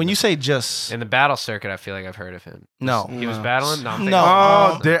heard of him. When you say just, in the battle circuit, I feel like I've heard of him. no. He was battling. No, I'm thinking No.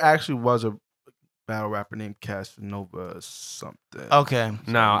 Oh, there actually was a battle rapper named Casanova something. Okay.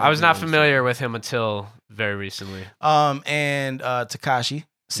 No, I was not familiar with him until very recently. And Tekashi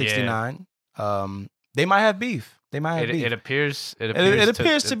 69. They might have beef. They might have beef. It appears. It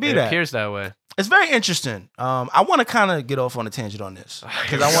appears to be it that. appears that way. It's very interesting. I want to kind of get off on a tangent on this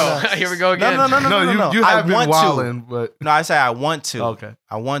because I want to. Here we go again. No. You I have been want wilding, but No, I say I want to. Okay.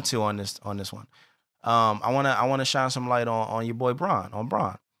 I want to on this one. I want to shine some light on your boy Bron.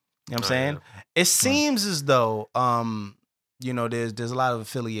 You know what I'm saying? Yeah. It seems as though there's a lot of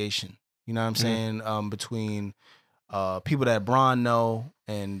affiliation. You know what I'm saying? Between people that Bron know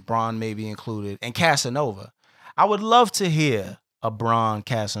and Bron may be included and Casanova. I would love to hear a Bron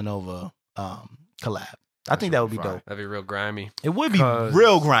Casanova collab. I think that would be dope. That'd be real grimy. It would be 'Cause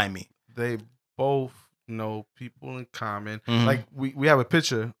real grimy. they both know people in common. Mhm. Like we have a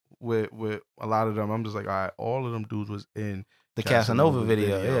picture with a lot of them. I'm just like, all right, all of them dudes was in The Casanova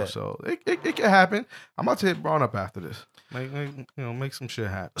video, yeah. So it can happen. I'm about to hit Braun up after this. Make some shit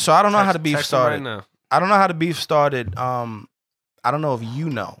happen. So I don't know how the beef Text him right started. now. I don't know how the beef started. I don't know if you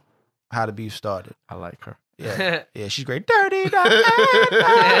know how the beef started. I like her. Yeah, yeah, she's great. Dirty.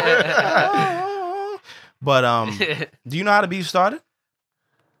 But do you know how the beef started?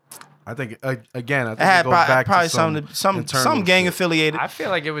 I think again. I think It had it goes back probably to some internal gang shit. affiliated. I feel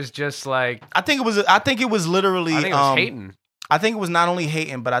like it was just like I think it was literally. I think it was hating. I think it was not only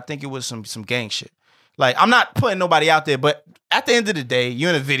hating, but I think it was some gang shit. Like, I'm not putting nobody out there, but at the end of the day, you're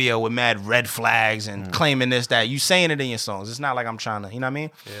in a video with mad red flags and claiming this, that. You saying it in your songs. It's not like I'm trying to, you know what I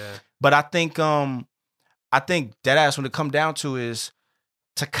mean? Yeah. But I think that ass when it come down to is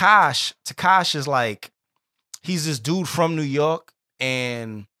Tekash. Tekash is like, he's this dude from New York,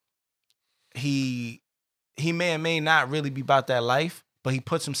 and he may or may not really be about that life, but he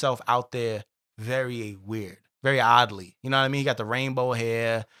puts himself out there very weird, very oddly. You know what I mean? He got the rainbow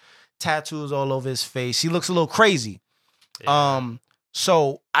hair, tattoos all over his face. He looks a little crazy. Yeah.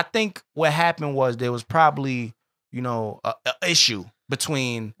 So I think what happened was there was probably, a issue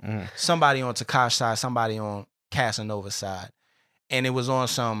between somebody on Tekash's side, somebody on Casanova's side. And it was on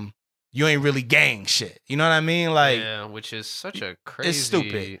some, you ain't really gang shit. You know what I mean? Like, yeah, which is such a crazy, it's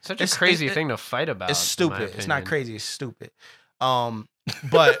stupid. Such a crazy thing to fight about. It's in my stupid. It's not opinion. crazy. It's stupid.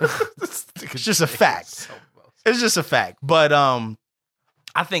 But it's just a fact. It's just a fact. But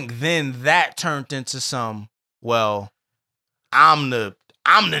I think then that turned into some, well, I'm the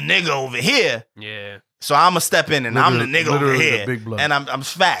nigga over here. Yeah. So I'm gonna step in and I'm the nigga over literally the here. big blood. And I'm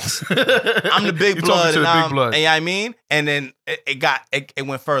facts. I'm the big You blood. talking to And the big blood. you know what I mean? And then it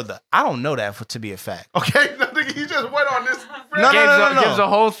went further. I don't know that to be a fact. Okay, he just went on this. No. Gives a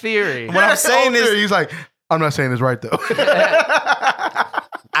whole theory. What I'm saying is, he's like, I'm not saying this right though.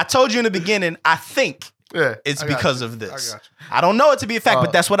 I told you in the beginning, I think Yeah, it's I got because you. of this. I got you. I don't know it to be a fact,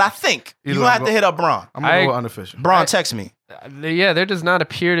 but that's what I think. either You gonna I'm have to go- hit up Braun. I'm gonna go unofficial. Braun, text me. Yeah, there does not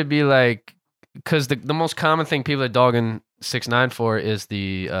appear to be like, because the most common thing people are dogging 6ix9ine for is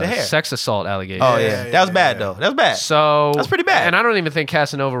the hair. sex assault allegation. Oh yeah, that was bad though. That was bad. So That's pretty bad. And I don't even think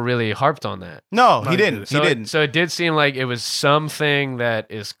Casanova really harped on that. No, he he didn't. So He didn't. So it did seem like it was something that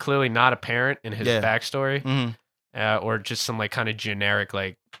is clearly not apparent in his Yeah. backstory, Mhm. or just some like kind of generic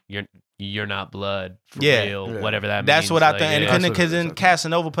like you're not blood for Yeah. real, Yeah. whatever that means. That's what I like, think. Yeah. And because then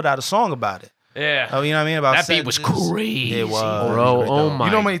Casanova put out a song about it. Yeah. Oh, you know what I mean? About That beat was crazy. It was. Bro. It was great, Oh though. my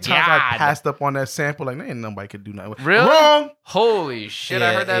You know how many times God. I passed up on that sample? Like, ain't nobody could do nothing. Really? Wrong. Holy shit!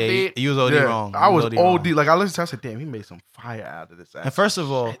 I heard that beat. You was OD Yeah, wrong. I You was OD OD. wrong. Like I listened to it, I said, damn, he made some fire out of this. And first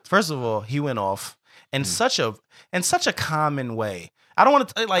of all, he went off in such a common way. I don't want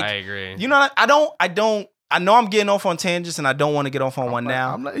to like. I agree. You know, I know I'm getting off on tangents, and I don't want to get off on one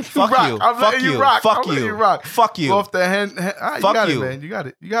now. I'm letting you Fuck rock. you. I'm Fuck letting you. you rock. Fuck I'm letting you. you rock. Fuck you. Go off the hand. All right, Fuck you got you. it, man. You got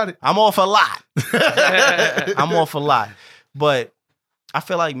it. You got it. I'm off a lot. I'm off a lot. But I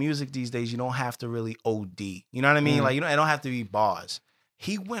feel like music these days, you don't have to really OD. You know what I mean? Like, it don't have to be bars.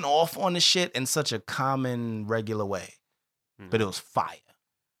 He went off on the shit in such a common, regular way. But it was fire.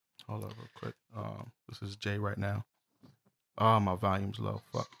 Hold on real quick. This is Jay right now. Oh, my volume's low.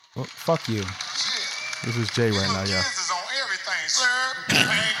 Fuck. Well, fuck you. This is Jay right now, yeah.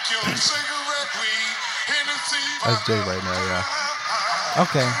 That's Jay right now, yeah.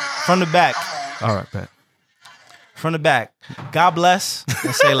 Okay. From the back. All right, bet. From the back. God bless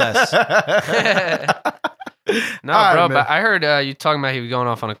and say less. No, All bro, right, but I heard you talking about he was going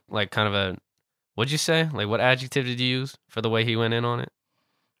off on a like kind of a. What'd you say? Like, what adjective did you use for the way he went in on it?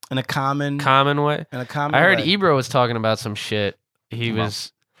 In a common way. In a common I heard way. Ebro was talking about some shit. He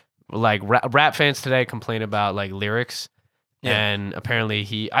was like rap fans today complain about like lyrics. Yeah. And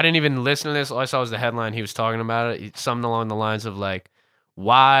apparently I didn't even listen to this. All I saw was the headline. He was talking about it. Something along the lines of like,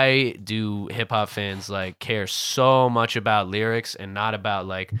 why do hip hop fans like care so much about lyrics and not about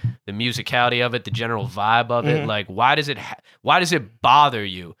like the musicality of it, the general vibe of it? Like, why does it bother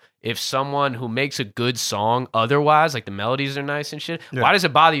you if someone who makes a good song otherwise, like the melodies are nice and shit, why does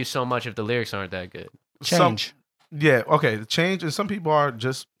it bother you so much if the lyrics aren't that good? Change. The change, and some people are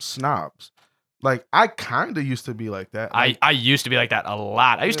just snobs. Like, I kind of used to be like that. Like, I used to be like that a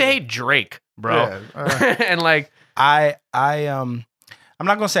lot. I used to hate Drake, bro. Yeah, and like, I'm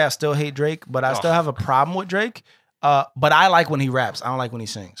not gonna say I still hate Drake, but I still have a problem with Drake. But I like when he raps. I don't like when he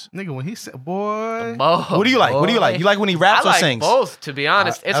sings. nigga, when he said, boy. What do you like? What do you like? You like when he raps I like or sings? both, to be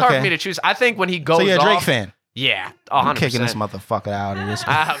honest. It's hard okay. for me to choose. I think when he goes So you're a Drake off, fan? Yeah, I'm 100%. kicking this motherfucker out of this.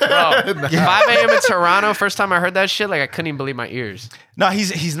 Bro, 5 a.m. in Toronto, first time I heard that shit, like I couldn't even believe my ears. No,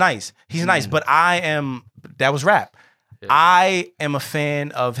 he's nice. He's nice, but that was rap. Yeah. I am a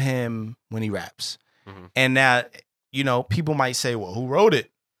fan of him when he raps. And now, people might say, well, who wrote it?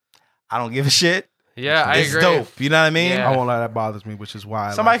 I don't give a shit. Yeah, I It's agree. dope. You know what I mean? Yeah. I won't lie, that bothers me, which is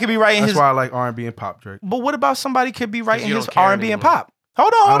why Somebody could be writing that's his. why I like R&B and pop, Drake. But what about somebody could be writing you his don't care R&B and anymore. pop?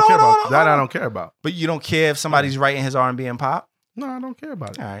 Hold on. I don't care about. But you don't care if somebody's writing his R&B and pop? No, I don't care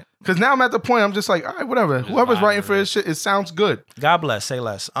about it. All right. Because now I'm at the point, I'm just like, all right, whatever. Whoever's vibe writing with for his shit, it sounds good. God bless. Say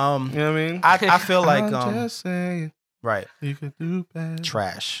less. You know what I mean? I feel like I'm just saying, right. you could do better.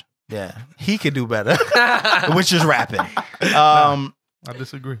 Trash. Yeah. He could do better, which is rapping. I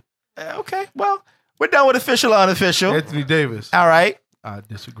disagree. Okay. Well, we're done with official or unofficial. Anthony Davis. All right. I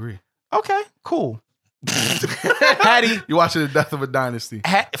disagree. Okay. Cool. Hattie. You're watching The Death of a Dynasty.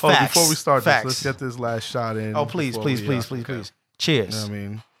 Facts. Before we start Facts. this, let's get this last shot in. Oh, please. before we, Cheers. You know what I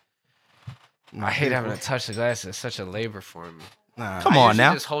mean? I hate having to touch the glass. It's such a labor for me. Nah. Come I on usually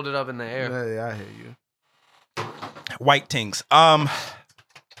now. just hold it up in the air. Yeah, I hear you. White things.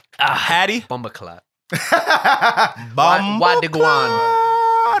 Hattie. Bomba clap. Wadiguan.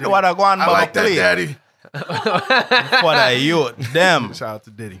 I like that, Daddy. What are you? Them. Shout out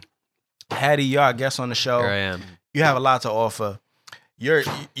to Diddy. Hattie, you're our guest on the show. Here I am. You have a lot to offer. You're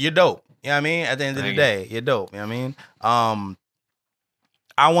dope. You know what I mean? At the end of the Thank day, you're dope. You know what I mean?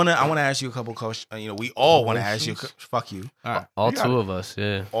 I wanna ask you a couple questions. We all wanna ask you. Fuck you. All right. All two of us,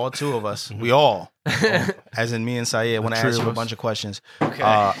 yeah. All two of us. We all, as in me and Syed, want to three ask you of a us. bunch of questions. Okay.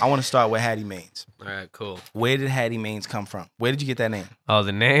 I want to start with Hattie Maines. All right, cool. Where did Hattie Maines come from? Where did you get that name? Oh,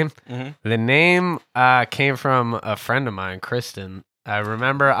 the name? Mhm. The name came from a friend of mine, Kristen. I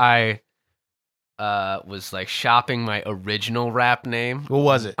remember I was like shopping my original rap name. What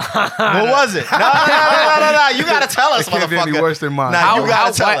was it? What was it? No. You gotta tell us, It can't be any motherfucker. worse than mine. Nah, you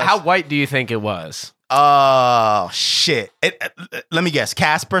gotta tell us. How white do you think it was? Oh shit! Let me guess.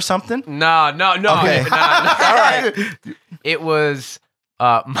 Casper something? No. Okay. No. All right. It was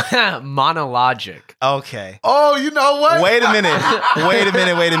monologic. Okay. Oh, you know what? Wait a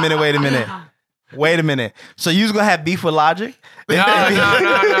minute. So you was gonna have beef with Logic? No. Because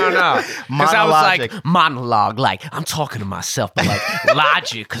I was Monologic. like, monologue, like, I'm talking to myself, but like,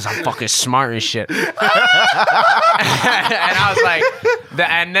 logic, because I'm fucking smart and shit. And I was like,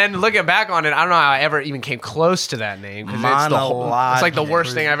 and then looking back on it, I don't know how I ever even came close to that name. Because it's like the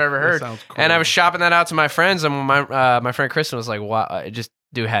worst thing I've ever heard. sounds cool. And I was shopping that out to my friends, and my friend Kristen was like, "Wow, just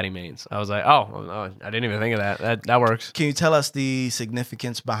do Hattie Maines." I was like, oh, I didn't even think of that. That works. Can you tell us the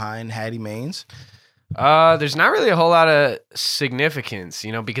significance behind Hattie Maines? There's not really a whole lot of significance,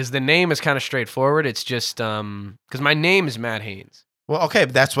 because the name is kind of straightforward. It's just because my name is Matt Haynes. Well, okay,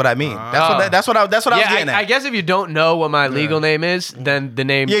 but that's what I mean. That's what I was getting at. I guess if you don't know what my legal name is, then the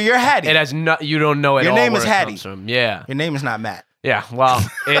name. Yeah, you're Hattie. It has you don't know it. Your all name where is it Hattie. comes from. Yeah. Your name is not Matt. Yeah. Well,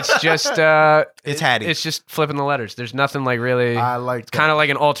 it's just It's Hattie. It's just flipping the letters. There's nothing like really. I like that. Kind of like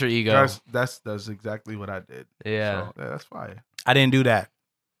an alter ego. That's exactly what I did. Yeah. So, that's fire. I didn't do that.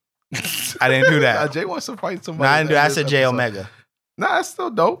 I didn't do that. Jay wants to fight No, somebody. I didn't do that. I this said J episode. Omega. Nah, that's still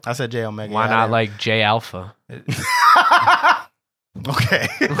dope. I said J Omega. Why Yeah, I not didn't. like J Alpha? Okay.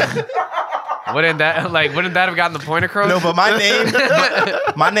 Wouldn't that have gotten the point across? No, but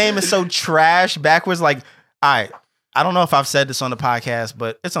my name is so trash backwards. Like, all right, I don't know if I've said this on the podcast,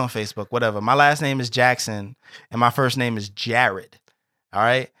 but it's on Facebook, whatever. My last name is Jackson and my first name is Jared. All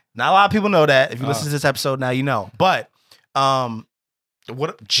right. Not a lot of people know that. If you listen to this episode now, you know. But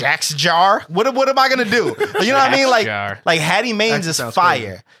what Jack's Jar? What am I gonna do? You know what I mean? Like Hattie Maines is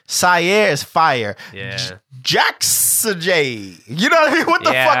fire. Syer is fire. Yeah. Jack's J. You know what I mean? What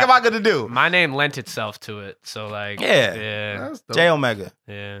the fuck am I gonna do? My name lent itself to it. So like yeah. J Omega.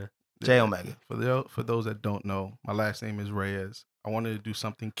 Yeah. J Omega. For those that don't know, my last name is Reyes. I wanted to do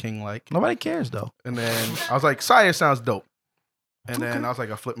something king-like. Nobody cares though. And then I was like, Syer sounds dope. And then I was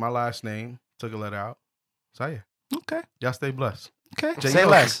like, I flipped my last name, took a letter out. Syer. Okay. Y'all stay blessed. Okay. Jay, Say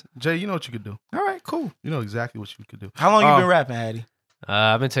less. Jay, you know what you could do. All right, cool. You know exactly what you could do. How long you been rapping, Hattie?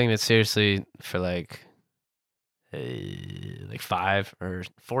 I've been taking it seriously for like 5 or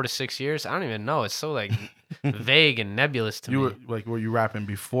 4 to 6 years. I don't even know. It's so like vague and nebulous to me. Were you rapping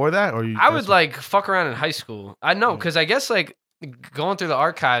before that, or you? I would like fuck around in high school. I know because I guess like going through the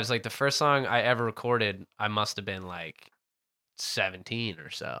archives, like the first song I ever recorded, I must have been like 17 or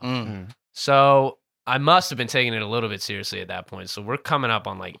so. Mm-hmm. So I must have been taking it a little bit seriously at that point. So we're coming up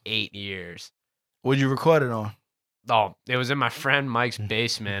on like 8 years. What'd you record it on? Oh, it was in my friend Mike's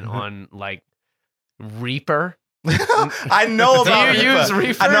basement on like Reaper. I know about Do you Reaper. use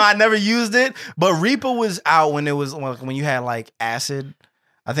Reaper? I know I never used it, but Reaper was out when when you had like Acid.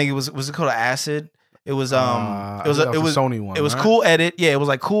 I think it was it called Acid? It was it was Sony one. It was right? Cool Edit. Yeah, it was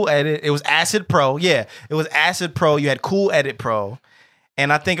like Cool Edit. It was Acid Pro. Yeah, it was Acid Pro. You had Cool Edit Pro.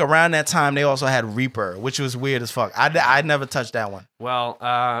 And I think around that time they also had Reaper, which was weird as fuck. I never touched that one.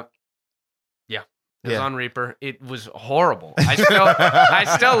 Well, it was on Reaper. It was horrible. I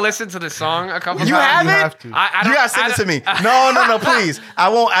still listen to the song a couple You times. have it? You You gotta send it to me. No, please. I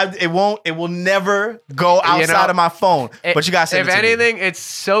won't. It will never go outside of my phone. But you gotta send it to me. If anything, it's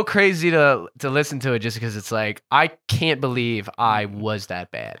so crazy to listen to it just because it's like I can't believe I was that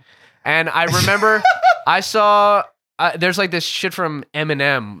bad. And I remember I saw there's like this shit from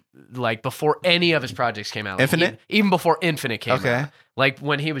Eminem like before any of his projects came out. Like, Infinite? even before Infinite came out. Like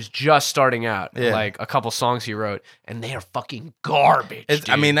when he was just starting out, Yeah. like a couple songs he wrote, and they are fucking garbage.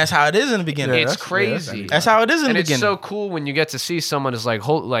 I mean, that's how it is in the beginning. It's crazy. That's how it is in And the it's beginning. so cool when you get to see someone is like,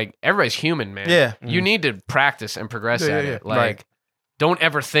 like everybody's human, man. Yeah. You need to practice and progress at it. Like, Right. don't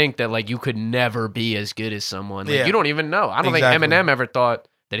ever think that like you could never be as good as someone. Like, Yeah. you don't even know. I don't Exactly. think Eminem ever thought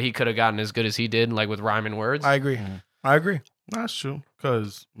that he could have gotten as good as he did, like with rhyming words. I agree. I agree. That's true,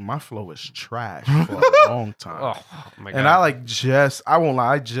 because my flow is trash for a long time. Oh my god! And I won't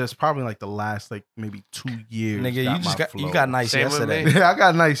lie, I just probably like the last like maybe 2 years. Nigga, you got nice Same with yesterday. me. Yeah, I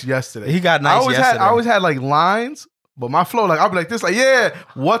got nice yesterday. He got nice yesterday. I always had like lines, but my flow, like I'll be like this, like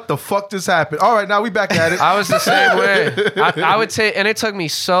what the fuck just happened? All right, now we back at it. I was the same way. I would say, and it took me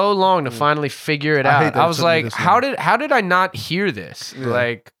so long to finally figure it I hate out. that I it was took me like, this how did I not hear this? Yeah.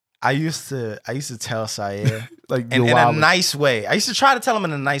 Like. I used to tell Syer Like in you're a wild. nice way. I used to try to tell him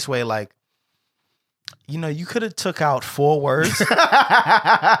in a nice way, like, you know, you could have took out 4 words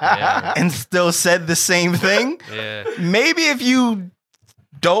Yeah. and still said the same thing. Yeah. Maybe if you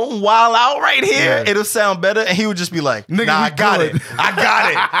don't wild out right here, it'll sound better. And he would just be like, Nigga, nah, you I got good. it. I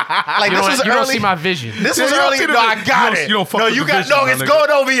got it. Like, You this don't, was you don't early. see my vision. This Yeah, was you don't early. see the No, I vision. got You it. don't fuck No, with you the got vision, no. my It's nigga. going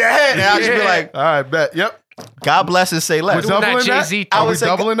over your head. And I'll just be Yeah. like, All right, bet. Yep. God bless and say less. We're doing that doubling that? Jay-Z Are we would say,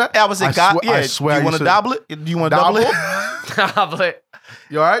 doubling that? I would say, God, swear- I swear Do you you want to should- double it? Do you want to double it? But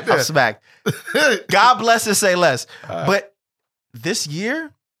You all right there? I'm smacked. God bless and say less. But this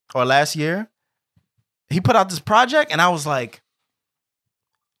year or last year, he put out this project, and I was like,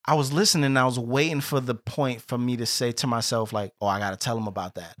 I was listening, and I was waiting for the point for me to say to myself, like, oh, I got to tell him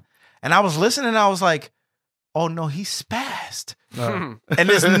about that. And I was listening, and I was like, oh no, he spazzed. And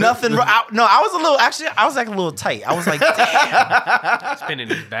there's nothing wrong. I was like a little tight. I was like, damn. it's been in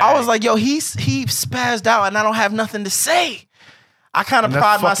his bag. I was like, yo, he spazzed out, and I don't have nothing to say. I kind of And that's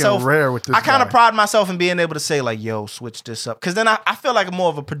pride fucking myself. rare with this I kind of guy. pride myself in being able to say like, "Yo, switch this up," because then I feel like I'm more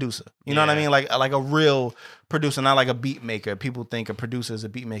of a producer. You know what I mean? Like a real producer, not like a beat maker. People think a producer is a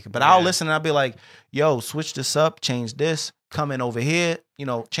beat maker, but I'll listen and I'll be like, "Yo, switch this up, change this, come in over here, you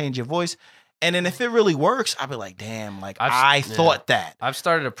know, change your voice." And then if it really works, I'll be like, "Damn, like I thought that." I've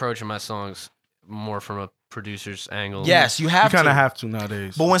started approaching my songs more from a producer's angle. Yes, you You have kind to. of have to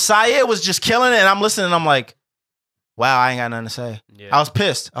nowadays. But when Syer was just killing it, and I'm listening, I'm like, "Wow, I ain't got nothing to say." Yeah. I was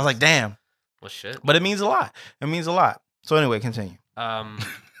pissed. I was like, "Damn." Well, shit. But it means a lot. It means a lot. So anyway, continue.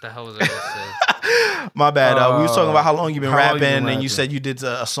 The hell was I gonna say? My bad. We was talking about how long you've been how long you rapping, been and you rapping. said you did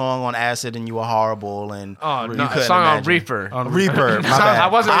a song on Acid, and you were horrible, and Oh you no, a couldn't song on imagine. Reaper. Reaper. My bad. I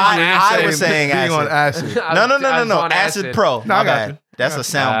wasn't I was saying being Acid. on acid. No. I was on Acid Pro. No, I My got bad. you. That's a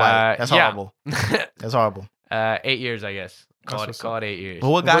sound bite. That's yeah. horrible. That's horrible. 8 years, I guess. Call it 8 years. But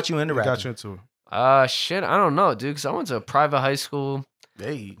what got you into rapping? Got you into it? Shit, I don't know, dude. Because I went to a private high school.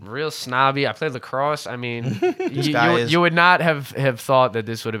 Hey. Real snobby. I played lacrosse. I mean, is- you would not have thought that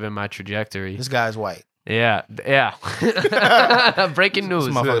this would have been my trajectory. This guy's white. Yeah. Breaking news.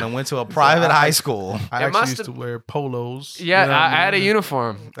 This motherfucker went to a private high school. I It actually must used have- to wear polos. Yeah, You know what I had a mean?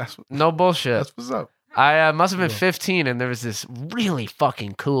 uniform. That's No bullshit. that's what's up. I must have been 15, and there was this really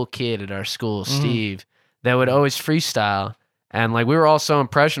fucking cool kid at our school, Steve, that would always freestyle. And like we were all so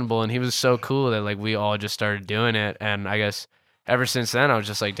impressionable, and he was so cool that like we all just started doing it. And I guess ever since then, I was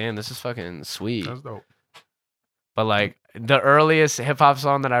just like, damn, this is fucking sweet. That's dope. But like the earliest hip hop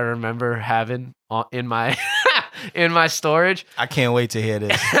song that I remember having in my in my storage I can't wait to hear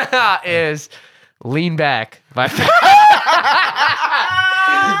this. is "Lean Back" by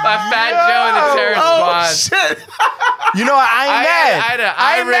Fat Joe and the Terror Squad. Shit. You know what? I ain't mad. I had a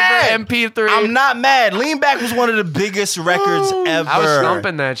I ain't mad. MP3. I'm not mad. Lean Back was one of the biggest records ever. I was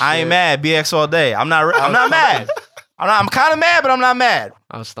thumping that shit. I ain't mad. BX all day. I'm not mad. I'm kind of mad, but I'm not mad.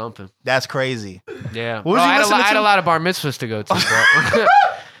 I was thumping. That's crazy. Yeah. What was Bro, you I listening had to? a lot of bar mitzvahs to go to, bro.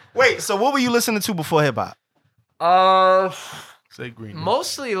 Wait, so what were you listening to before hip hop? Say green.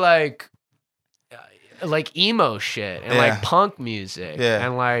 Mostly like emo shit and Yeah. like punk music. Yeah.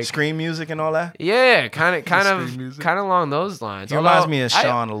 And like Scream music and all that? yeah, kind Screen of music. along those lines. He reminds Although me of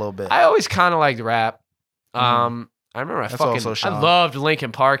Sean a little bit. I always kind of liked rap. I remember That's also I Sean. loved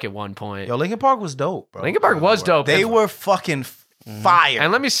Linkin Park at one point. Yo, Linkin Park was dope, bro. Linkin Park was dope. They And- were fucking fire.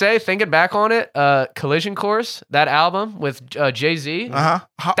 And let me say, thinking back on it, Collision Course, that album with Jay-Z,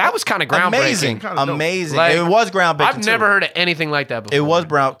 Uh-huh. that was kind of groundbreaking. Amazing. Kinda dope. Amazing. Like, it was groundbreaking. I've never heard of anything like that before. It was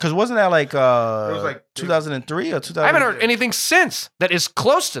brown because wasn't that like like 2003 or 2000? I haven't heard anything since that is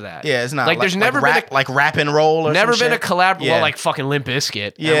close to that. Yeah, it's not Like, there's never been rap, like rap and roll or never some been a shit. collab. Yeah. Well, like fucking Limp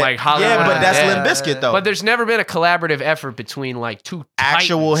Bizkit. Yeah, and like Hollywood. yeah, but that's Undead. Limp Bizkit though. But there's never been a collaborative effort between like two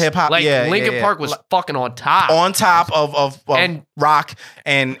Actual titans. hip-hop, Like yeah, Linkin yeah. Park was fucking on top. on top of And- rock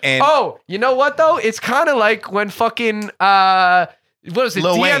and Oh, you know what though? It's kind of like when fucking what was it?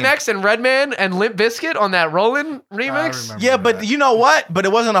 Lil Wayne. DMX and Redman and Limp Bizkit on that Rollin' remix. remember. yeah, but you know what? But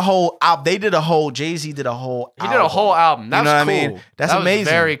it wasn't a whole album. They did a whole Jay-Z did a whole. He did a whole album. That You know was what I cool. mean? That's that was amazing.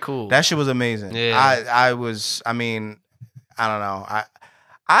 very cool. That shit was amazing. Yeah. I mean, I don't know.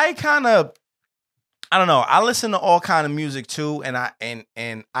 I kind of, I don't know. I listen to all kind of music too, and I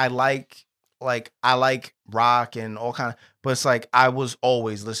like rock and all kind of. But it's like I was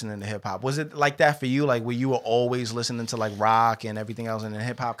always listening to hip hop. Was it like that for you? Like where you were always listening to like rock and everything else, and then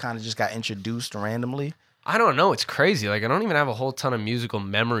hip hop kind of just got introduced randomly? I don't know. It's crazy. Like I don't even have a whole ton of musical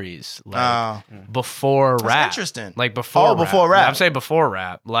memories like Oh. before That's rap. interesting. Like before. Oh, before rap. I'm saying before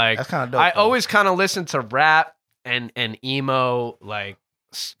rap. Like That's kinda dope, I though. always kind of listened to rap and emo like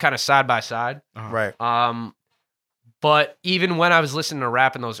kind of side by side. Right. But even when I was listening to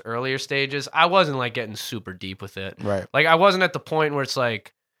rap in those earlier stages, I wasn't like getting super deep with it. Right. Like I wasn't at the point where it's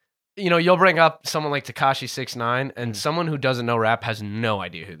like, you know, you'll bring up someone like Tekashi 6ix9ine and someone who doesn't know rap has no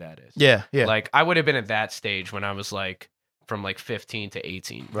idea who that is. Yeah. Yeah. Like I would have been at that stage when I was like from like 15 to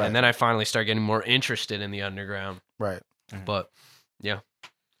 18. Right. And then I finally started getting more interested in the underground. right. But yeah,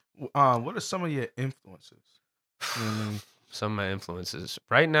 What are some of your influences? some of my influences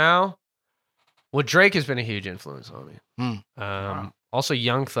right now. Well, Drake has been a huge influence on me. Also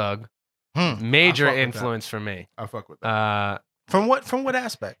Young Thug, major I fuck with influence for me. I fuck with that. From what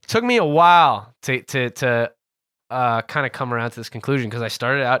aspect? Took me a while to kind of come around to this conclusion because I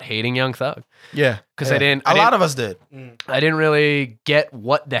started out hating Young Thug Yeah. because Yeah. I didn't. A lot of us did. I didn't really get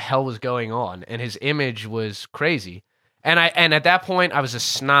what the hell was going on, and his image was crazy. And at that point I was a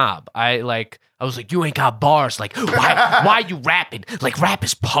snob. I was like, you ain't got bars. Like, why you rapping? Like, rap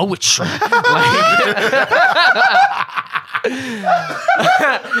is poetry.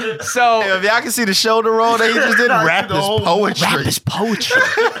 So If y'all can see the shoulder roll that he just did, rap is poetry. rap is poetry.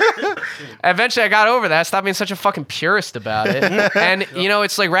 Eventually I got over that. I stopped being such a fucking purist about it. And, you know,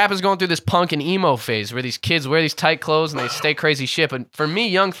 it's like rap is going through this punk and emo phase where these kids wear these tight clothes and they say crazy shit. But for me,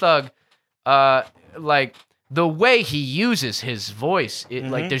 Young Thug, like, the way he uses his voice,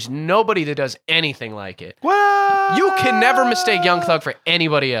 like, there's nobody that does anything like it. What? You can never mistake Young Thug for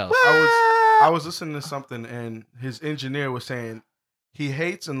anybody else. I was listening to something and his engineer was saying he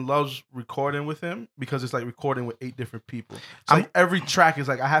hates and loves recording with him because it's like recording with 8 different people. So like every track is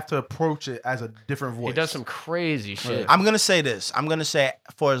like I have to approach it as a different voice. He does some crazy shit. I'm gonna say this. I'm gonna say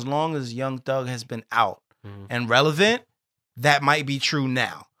for as long as Young Thug has been out and relevant, that might be true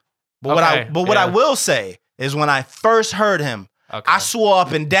now. But what I will say is when I first heard him, I swore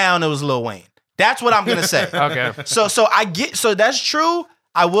up and down it was Lil Wayne. That's what I'm gonna say. Okay. So I get. So that's true.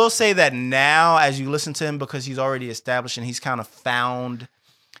 I will say that now, as you listen to him, because he's already established and he's kind of found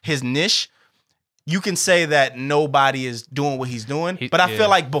his niche, you can say that nobody is doing what he's doing. But I feel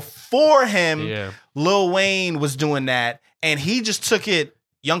like before him, Lil Wayne was doing that, and he just took it.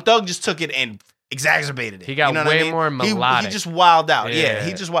 Young Thug just took it and exacerbated it. He got way more melodic. He just wilded out. Yeah,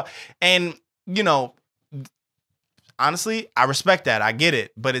 he just wild. And honestly, I respect that. I get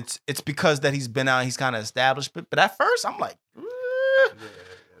it, but it's because that he's been out. He's kind of established. But at first, I'm like,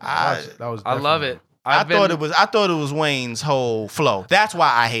 that was. I love it. I thought it was Wayne's whole flow. That's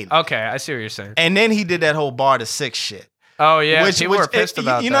why I hate it. Okay, I see what you're saying. And then he did that whole bar to 6 shit. Oh yeah, people were pissed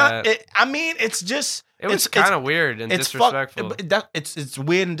about that. It's just it was kind of weird and disrespectful. It's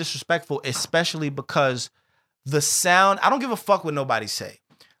weird and disrespectful, especially because the sound. I don't give a fuck what nobody say.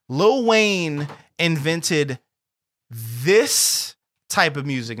 Lil Wayne invented this type of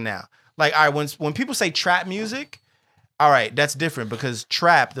music now. Like, all right, when people say trap music, all right, that's different because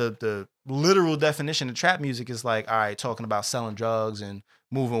trap, the literal definition of trap music is like, all right, talking about selling drugs and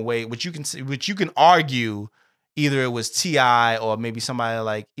moving weight, which you can argue either it was T.I. or maybe somebody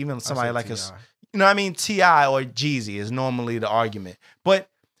like us, you know what I mean? T.I. or Jeezy is normally the argument. But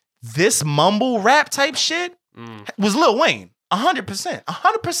this mumble rap type shit was Lil Wayne, 100%.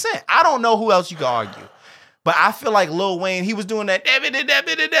 I don't know who else you could argue. But I feel like Lil Wayne, he was doing that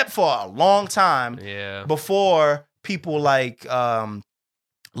for a long time before people like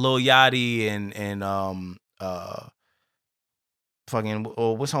Lil Yachty and fucking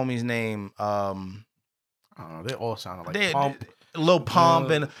what's homie's name? I don't know. They all sounded like Pump. Lil Pump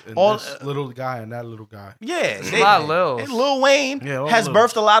and all this little guy and that little guy. Yeah, a lot of Lils. And Lil Wayne has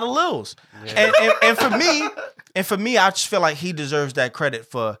birthed a lot of Lils. Yeah. And for me, I just feel like he deserves that credit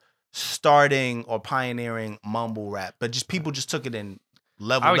for starting or pioneering mumble rap. But just people just took it and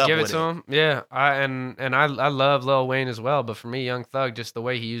leveled up. I would give it to him. Yeah, I love Lil Wayne as well. But for me, Young Thug, just the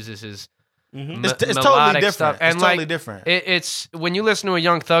way he uses his it's totally different. Stuff. And it's totally different. It's when you listen to a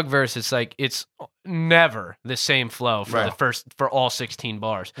Young Thug verse, it's like it's never the same flow for all 16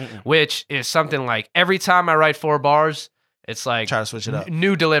 bars, which is something like every time I write 4 bars, it's like try to switch it up,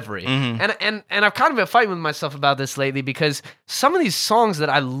 new delivery. And I've kind of been fighting with myself about this lately because some of these songs that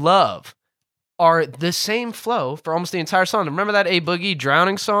I love are the same flow for almost the entire song. Remember that A Boogie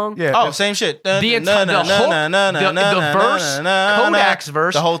Drowning song? Yeah. Oh, same shit. The verse, Kodak's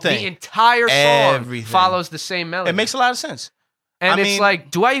verse, the whole thing, the entire song follows the same melody. It makes a lot of sense. And it's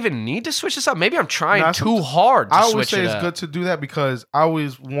like, do I even need to switch this up? Maybe I'm trying too hard to switch it up. I always say it's good to do that because I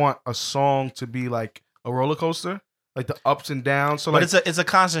always want a song to be like a roller coaster. Like the ups and downs. So, but it's a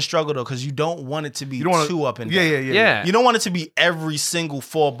constant struggle though, because you don't want it to be too up and down. Yeah. You don't want it to be every single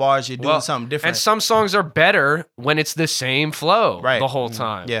 4 bars you're doing something different. And some songs are better when it's the same flow the whole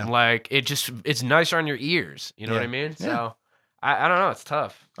time. Yeah, like it's nicer on your ears. You know what I mean? Yeah. So I don't know. It's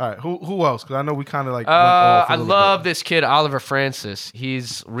tough. All right, who else? Because I know we kind of like. I love this kid Oliver Francis.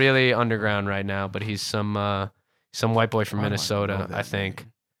 He's really underground right now, but he's some white boy from Minnesota, I think,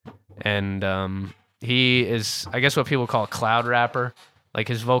 and he is, I guess, what people call a cloud rapper. Like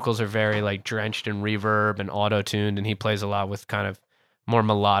his vocals are very like drenched in reverb and auto-tuned, and he plays a lot with kind of more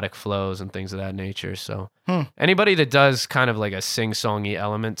melodic flows and things of that nature. So anybody that does kind of like a sing-songy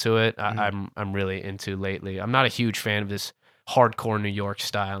element to it, I'm really into lately. I'm not a huge fan of this hardcore New York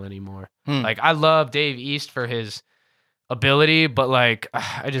style anymore. Like I love Dave East for his ability, but like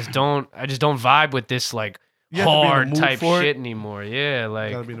I just don't vibe with this like hard type shit anymore. Yeah,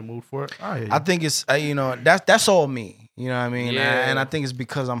 like gotta be in the mood for it. I think it's that's all me. You know what I mean? Yeah. And I think it's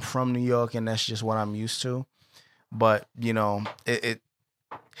because I'm from New York and that's just what I'm used to. But it's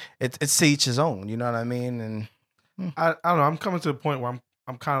to each his own. You know what I mean? And I don't know. I'm coming to the point where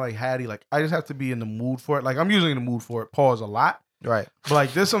I'm kind of like Hattie. Like I just have to be in the mood for it. Like I'm usually in the mood for it. Pause a lot. Right. But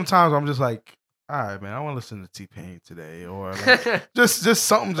like there's sometimes I'm just like, all right, man, I want to listen to T-Pain today, or like, just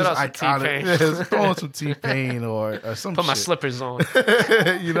something just iconic. Just throw on some T-Pain or some. Put my slippers on.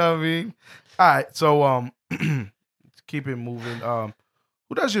 You know what I mean? All right, so keep it moving.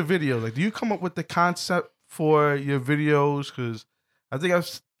 Who does your videos? Like, do you come up with the concept for your videos? Because I think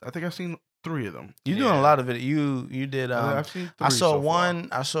I've seen 3 of them. You're doing a lot of it. You did. I've seen 3 I saw so one.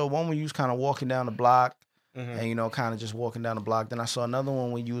 Far. I saw one when you was kind of walking down the block. And kind of just walking down the block. Then I saw another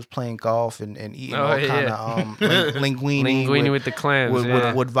one when you was playing golf and eating all kind of linguine with the clams,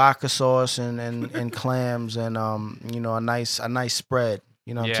 with vodka sauce and clams and a nice spread.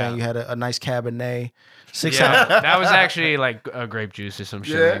 You know what I'm saying? You had a nice Cabernet. That was actually like a grape juice or some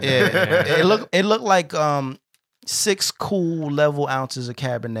shit. It looked like 6 cool level ounces of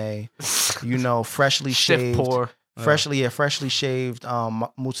Cabernet. Freshly shaved. Stiff pour. freshly shaved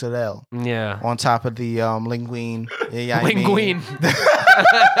mozzarella. Yeah. On top of the linguine. Yeah, Linguine.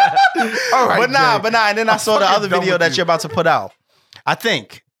 All right, but nah. And then I saw the other video that you're about to put out. I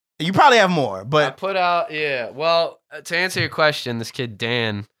think you probably have more, but I put out. Yeah. Well, to answer your question, this kid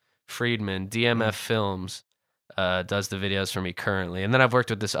Dan Friedman, DMF Films, does the videos for me currently, and then I've worked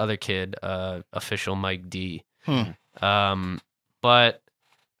with this other kid, official Mike D. But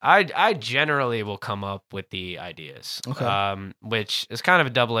I generally will come up with the ideas, which is kind of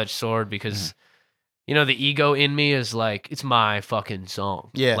a double-edged sword because. You know, the ego in me is like, it's my fucking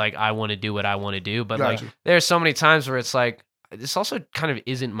song. Yeah. Like, I want to do what I want to do. But, like, there's so many times where it's like, this also kind of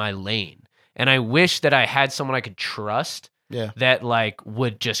isn't my lane. And I wish that I had someone I could trust that, like,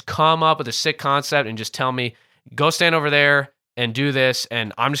 would just come up with a sick concept and just tell me, go stand over there and do this.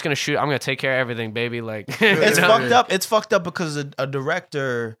 And I'm just going to shoot. I'm going to take care of everything, baby. Like, it's fucked up. It's fucked up because a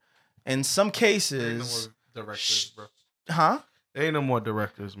director, in some cases. Directors, bro. Huh? Ain't no more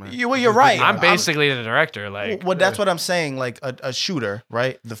directors, man. You're right. I'm basically the director. Like, well, that's what I'm saying. Like a shooter,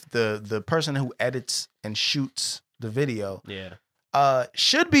 right? The person who edits and shoots the video,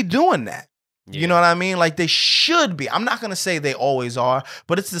 should be doing that. You know what I mean? Like they should be. I'm not gonna say they always are,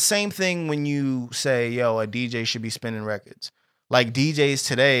 but it's the same thing when you say, "Yo, a DJ should be spinning records." Like DJs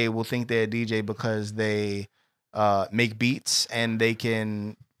today will think they're a DJ because they make beats and they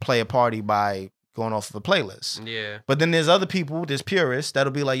can play a party by going off of a playlist. Yeah. But then there's other people, there's purists,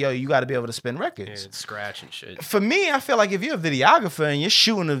 that'll be like, yo, you got to be able to spin records. Yeah, scratch and shit. For me, I feel like if you're a videographer and you're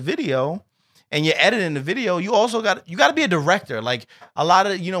shooting a video and you're editing the video, you also got to be a director. Like a lot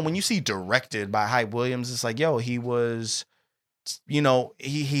of, when you see directed by Hype Williams, it's like, yo, he was, he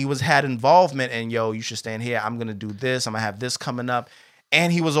had involvement and yo, you should stand here. I'm going to do this. I'm going to have this coming up.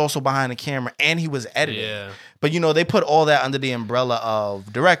 And he was also behind the camera and he was editing. Yeah. But, they put all that under the umbrella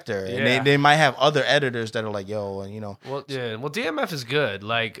of director. Yeah. And they might have other editors that are like, yo, and Well, yeah. Well, DMF is good.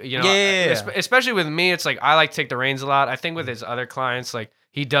 Like, especially with me, it's like I like to take the reins a lot. I think with his other clients, like,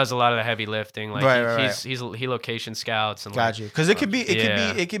 he does a lot of the heavy lifting. Like he location scouts and got you. Because it could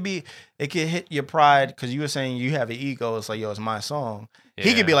hit your pride because you were saying you have an ego. It's like, yo, it's my song. Yeah.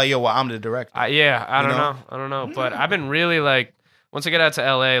 He could be like, yo, well, I'm the director. I don't know. But I've been really like, once I get out to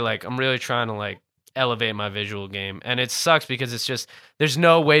LA, like I'm really trying to like elevate my visual game. And it sucks because it's just, there's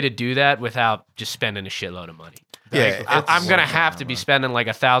no way to do that without just spending a shitload of money. Yeah, I'm going to have to be spending like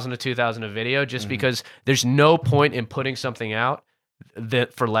 $1,000 to $2,000 a video just because there's no point in putting something out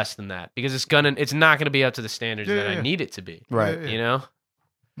that for less than that because it's not going to be up to the standards that I need it to be. Right.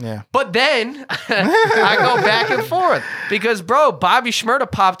 Yeah. But then I go back and forth because, bro, Bobby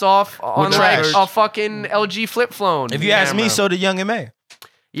Shmurda popped off on like a fucking LG flip phone. If you ask me, so did Young M.A.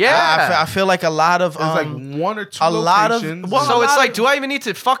 Yeah. I feel like a lot of like one or two locations. So it's like, do I even need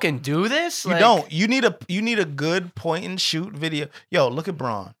to fucking do this? You don't. You need a good point and shoot video. Yo, look at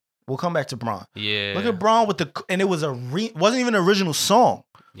Braun. We'll come back to Braun. Yeah. Look at Braun and it was wasn't even an original song.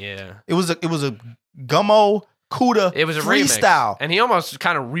 Yeah. It was a Gummo Kuda it was a freestyle. Remix. And he almost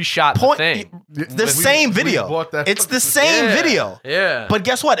kind of reshot the thing. The same video. It's the same video. Yeah. But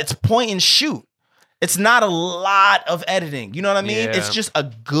guess what? It's point and shoot. It's not a lot of editing. You know what I mean? Yeah. It's just a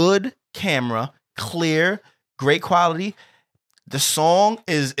good camera, clear, great quality. The song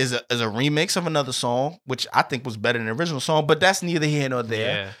is a remix of another song, which I think was better than the original song, but that's neither here nor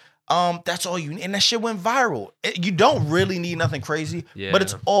there. Yeah. That's all you need. And that shit went viral. You don't really need nothing crazy, but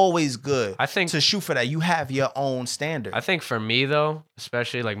it's always good. I think to shoot for that, you have your own standard. I think for me though,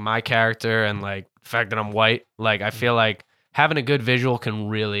 especially like my character and like the fact that I'm white, like I feel like having a good visual can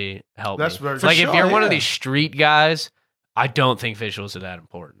really help me. Very like if you're one of these street guys, I don't think visuals are that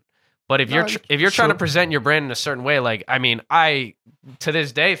important. But if you're trying to present your brand in a certain way, like I mean, I to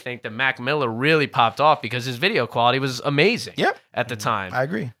this day think that Mac Miller really popped off because his video quality was amazing. At the time, I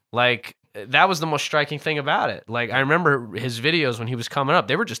agree. Like that was the most striking thing about it. Like I remember his videos when he was coming up;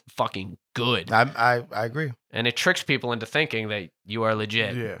 they were just fucking good. I agree, and it tricks people into thinking that you are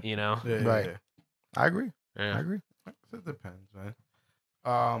legit. Yeah. Right. Yeah. I agree. Yeah. I agree. It depends, man.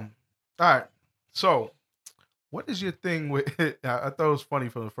 All right. So, what is your thing with? I thought it was funny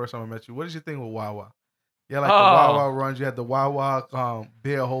from the first time I met you. What is your thing with Wawa? Yeah, like the Wawa runs. You had the Wawa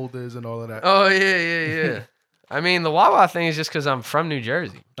beer holders and all of that. Oh yeah. I mean, the Wawa thing is just because I'm from New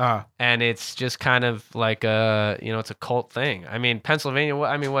Jersey, and it's just kind of like it's a cult thing. I mean, Pennsylvania.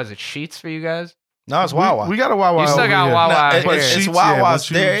 Was it Sheets for you guys? No, it's Wawa. We got a Wawa. You still got Wawa. It's Wawa.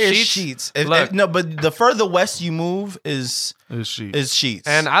 There is Sheets. Sheets. But the further west you move is Is Sheets. Is Sheets.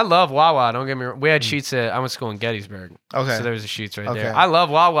 And I love Wawa. Don't get me wrong. We had Sheets I went to school in Gettysburg. Okay. So there was a Sheets right Okay. there. I love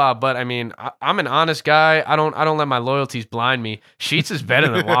Wawa, but I mean, I'm an honest guy. I don't let my loyalties blind me. Sheets is better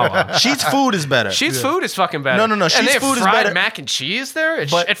than Wawa. Sheets food is better. Sheets food is fucking better. No. And Sheets they have food is fried better. mac and cheese there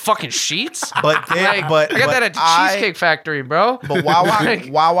at, But- at fucking Sheets. But I got that at the Cheesecake Factory, bro. But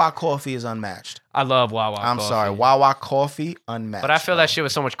Wawa coffee is unmatched. I love Wawa. I'm coffee. sorry, Wawa coffee unmatched. But I feel that shit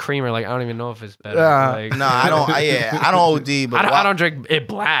with so much creamer. Like I don't even know if it's better. Like, No, I don't. I don't OD, but I don't drink it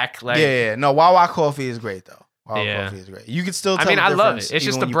black. Like yeah. No, Wawa coffee is great though. Wawa Yeah. coffee is great. You can still. Tell I mean, the I love difference it. It's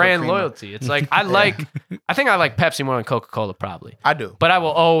even just when the you put brand cream in. loyalty. It's like I think I like Pepsi more than Coca-Cola probably. I do. But I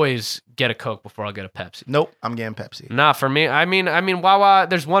will always get a Coke before I'll get a Pepsi. Nope, I'm getting Pepsi. Nah, for me, I mean, Wawa.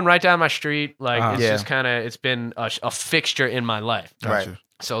 There's one right down my street. Like it's Yeah. just kind of, it's been a fixture in my life. Right.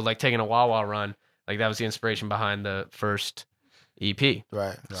 So like taking a Wawa run, like that was the inspiration behind the first EP.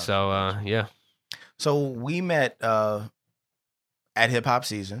 Right. So yeah, So we met at Hip Hop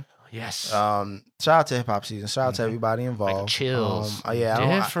Season. yes, Shout out to Hip Hop Season. Shout out to everybody involved. like chills.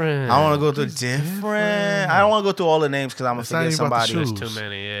 Yeah, Different. I don't want to go through different. I don't want to go through all the names because I'm gonna It's not forget even about the somebody. shoes. There's too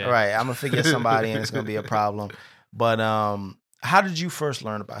many. Yeah. Right, I'm gonna forget somebody, and it's gonna be a problem. But how did you first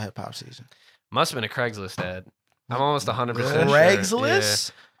learn about Hip Hop Season? Must have been a Craigslist ad. I'm almost 100% sure.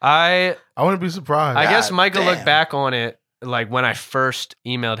 Craigslist. Yeah. I wouldn't be surprised. I guess God Michael damn. looked back on it like when I first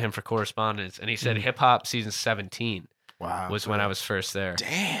emailed him for correspondence, and he said Mm. Hip Hop Season 17 wow. was when I was first there.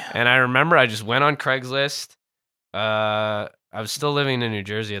 Damn. And I remember I just went on Craigslist. I was still living in New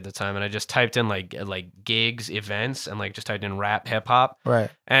Jersey at the time, and I just typed in like gigs, events, and like just typed in rap, hip hop. Right.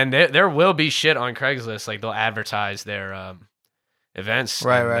 And there will be shit on Craigslist, like they'll advertise their events.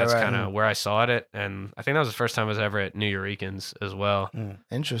 Right, and right, That's right. kind of where I saw it, and I think that was the first time I was ever at New Eureka's as well.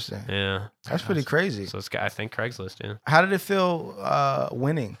 Interesting. Yeah, That's pretty crazy. so it's I think Craigslist. Yeah. How did it feel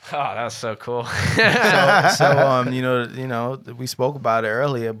winning? Oh, that was so cool. So you know, we spoke about it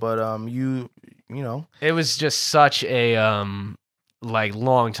earlier, but you know, It was just such a like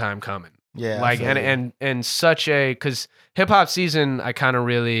long time coming. yeah, I Like feel you. and such a, because Hip Hop Season, I kind of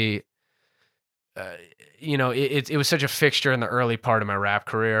really it was such a fixture in the early part of my rap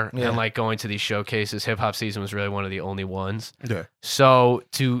career, Yeah. and like going to these showcases, Hip Hop Season was really one of the only ones. Yeah. So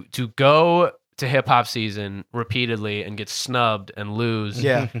to go to Hip Hop Season repeatedly and get snubbed and lose,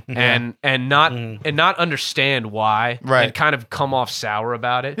 yeah, and not understand why, Right. and kind of come off sour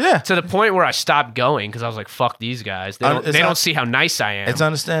about it, Yeah. to the point where I stopped going because I was like, "Fuck these guys! They It's don't un- see how nice I am." it's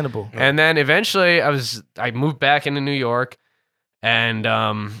understandable. And then eventually I moved back into New York, and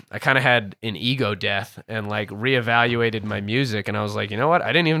I kind of had an ego death and like reevaluated my music, and I was like, you know what? I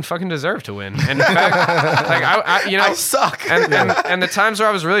didn't even fucking deserve to win. And in fact, like I suck. and the times where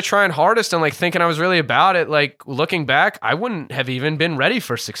I was really trying hardest and like thinking I was really about it, like looking back, I wouldn't have even been ready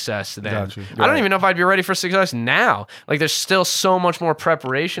for success then. Got you. I don't even know if I'd be ready for success now. Like there's still so much more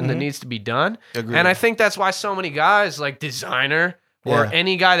preparation that needs to be done. Agreed. And I think that's why so many guys like Designer or Yeah.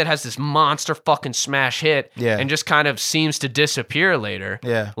 any guy that has this monster fucking smash hit Yeah. and just kind of seems to disappear later.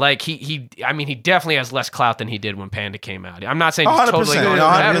 Yeah. Like he definitely has less clout than he did when Panda came out. I'm not saying he's 100%. totally going No,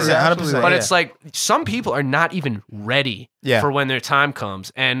 to 100%, 100%, but yeah. it's like some people are not even ready Yeah. for when their time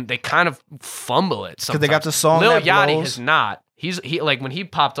comes, and they kind of fumble it sometimes. they got the song Lil that Yachty blows. has not. He like when he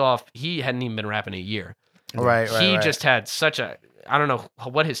popped off, he hadn't even been rapping a year. right. He just had such a, I don't know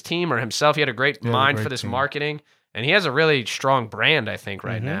what his team or himself, he had a great mind great for this team. marketing, and he has a really strong brand, I think,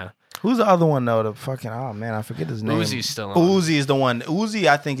 right now. Who's the other one though? The fucking I forget his name. Uzi's still on. Uzi is the one. Uzi,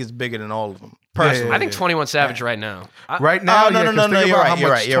 I think, is bigger than all of them. Personally, Yeah. I think 21 Savage right now. Right now, no. yeah, 'cause think You're about right. how You're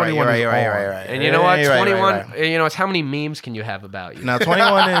much right. You're right. 21 You're is right. You're on. right. You're right. And you know what? You're right, 21, right, right. you know, it's how many memes can you have about you? Now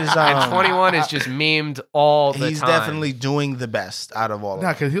 21 is. And 21 is just memed all the He's time. definitely doing the best out of all of Nah,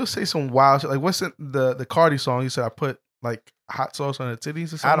 them. because he'll say some wild shit. Like, what's the Cardi song? He said, I put like hot sauce on the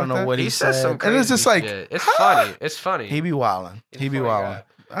titties or something. I don't know like what He he says said. some crazy it's just like, shit. It's funny. It's funny. He be wilding. He's He a be funny wilding. guy.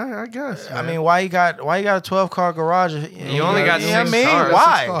 I guess. I man. mean, why you got a 12-car garage? You only got Yeah, 6 me? cars.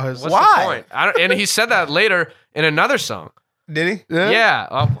 Why? 6 cars. What's Why? the point? And he said that later in another song. Did he? Yeah.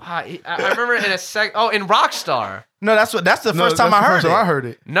 I remember in a sec. Oh, in Rockstar. No, that's the No, first time that's I the heard first it. time I heard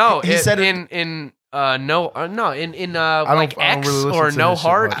it. No, He said it- in like don't X really listen or to No his shit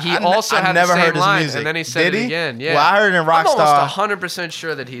Heart. much. He also I had never the same heard his line, music. and then he said Did it he? again. Yeah. Well, I heard it in I'm Rockstar. almost 100%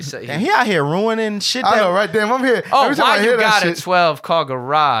 sure that he said. And he out here ruining shit. I that know, right? Damn, I'm here. Oh, Every time why I hear you that got shit, a 12 car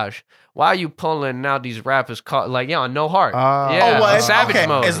garage? why are you pulling out these rappers like, no heart? Savage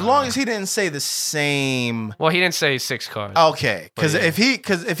Mode. As long as he didn't say the same. Well, he didn't say 6 cars. Okay, because if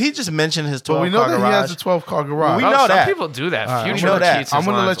he just mentioned his 12 car garage. We know that he has a 12 car garage. We know that. Some people do that. Right, Future cheats. I'm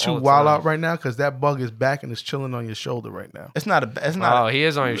gonna let you wild out right now because that bug is back and it's chilling on your shoulder right now. It's not. He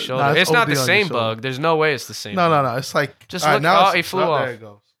is on your shoulder. Nah, it's not the OD on same your shoulder. bug. There's no way it's the same. No. It's like just look. Now he flew off. There it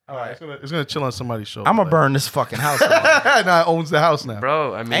goes. All right, it's gonna chill on somebody's shoulder. I'm gonna burn this fucking house. Now it owns the house now,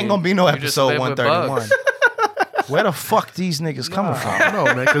 bro. I mean, ain't gonna be no episode 131. Where the fuck these niggas coming from? I don't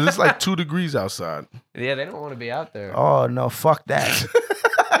know, man, because it's like 2 degrees outside. Yeah, they don't want to be out there. Oh no, fuck that.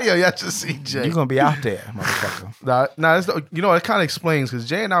 Yo, y'all just see Jay. You gonna be out there, motherfucker. Nah, it kind of explains because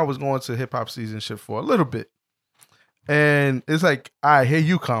Jay and I was going to hip hop season shit for a little bit, and it's like, all right, here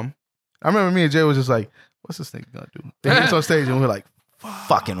you come. I remember me and Jay was just like, what's this nigga gonna do? Then he gets on stage and we're like,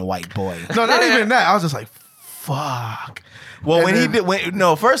 fucking white boy. No, not even that. I was just like, fuck.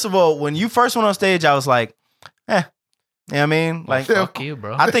 Well, first of all, when you first went on stage, I was like, you know what I mean? Like, fuck you,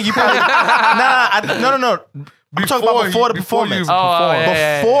 bro. I think you probably no. I'm talking about before the performance.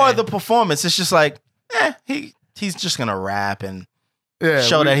 Before the performance, it's just like, he's just gonna rap and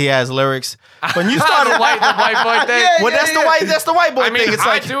show that he has lyrics. When you started the white boy thing. That's the white boy thing. It's I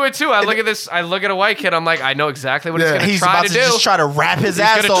like, do it too. I look at this. I look at a white kid. I'm like, I know exactly what he's he's gonna try about to to do. just try to rap his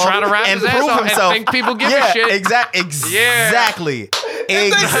ass off and prove himself. And think people give a shit. Exactly.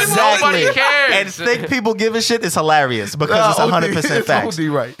 Nobody cares. And think people give a shit is hilarious because it's 100% facts. OD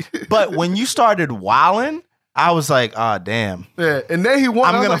right. But when you started wilding, I was like, oh damn. Yeah, and then he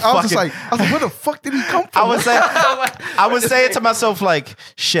won. I was like, where the fuck did he come from? I would say it to myself like,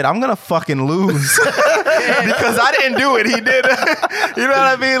 shit, I'm gonna fucking lose because I didn't do it. He did. You know what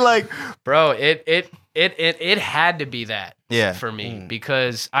I mean? Like, bro, it had to be that. Yeah. For me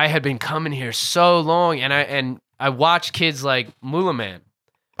because I had been coming here so long, and I watched kids like Moolah Man.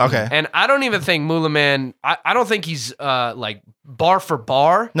 Okay. And I don't even think Moolah Man. I don't think he's like bar for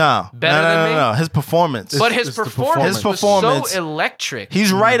bar. No. Better than me. No. His performance. But his performance was so electric.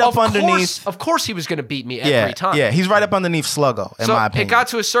 He's right up underneath. Of course, he was going to beat me every time. Yeah, he's right up underneath Sluggo, in my opinion. It got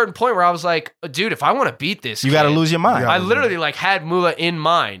to a certain point where I was like, dude, if I want to beat this kid, you got to lose your mind. I literally like had Moolah in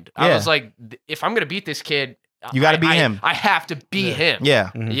mind. I was like, if I'm going to beat this kid, you got to beat him. I have to beat him.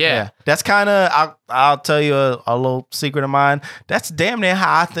 Yeah. Mm-hmm. Yeah. That's kind of, I'll tell you a little secret of mine. That's damn near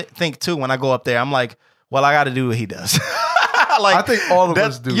how I think too when I go up there. I'm like, well, I got to do what he does. Like, I think all of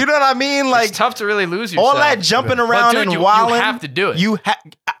us do. You know what I mean? Like, it's tough to really lose yourself. All that jumping around and wilding. You have to do it.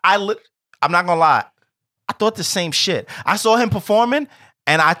 I'm not going to lie. I thought the same shit. I saw him performing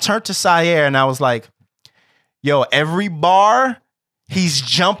and I turned to Syer and I was like, yo, every bar, he's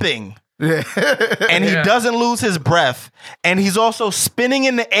jumping. And he doesn't lose his breath. And he's also spinning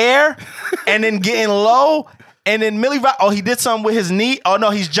in the air and then getting low. And then Millie Rock, he did something with his knee. Oh,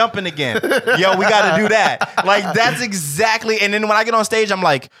 no, he's jumping again. Yo, we got to do that. Like, that's exactly. And then when I get on stage, I'm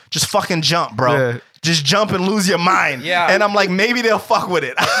like, just fucking jump, bro. Yeah. Just jump and lose your mind. Yeah. And I'm like, maybe they'll fuck with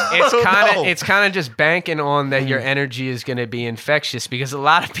it. It's kind of just banking on that your energy is going to be infectious because a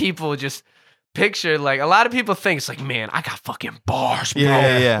lot of people just picture, like, a lot of people think it's like, man, I got fucking bars, bro.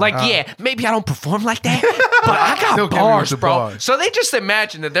 Yeah. Like, maybe I don't perform like that, but I got bars, bro. Bars. So they just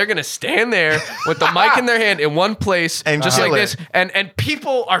imagine that they're gonna stand there with the mic in their hand in one place, and just like this, and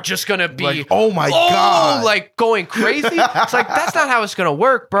people are just gonna be like, oh my god, like going crazy. It's like that's not how it's gonna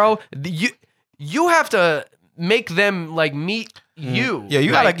work, bro. You have to make them like meet you. Yeah,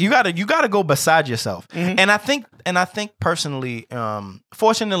 you gotta go beside yourself. Mm-hmm. And I think personally,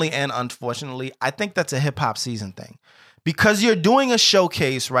 fortunately and unfortunately, I think that's a hip hop season thing. Because you're doing a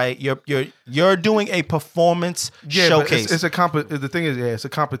showcase, right? You're doing a performance showcase. It's the thing is, it's a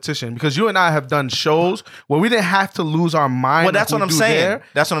competition because you and I have done shows where we didn't have to lose our mind. Well, that's what I'm saying.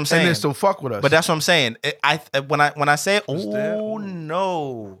 That's what I'm saying. And they still fuck with us. But that's what I'm saying. When I say, oh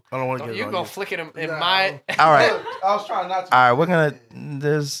no, I don't want to get. You gonna flick it in my? All right. I was trying not to. All right, we're gonna.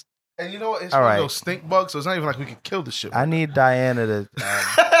 There's. And you know what? It's one of those stink bugs, so it's not even like we can kill the shit. I need Diana to.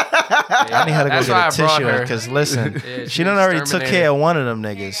 I need her to go get a tissue because listen, she done already took care of one of them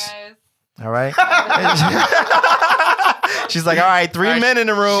niggas. Hey, all right. She's like, all right, 3 men in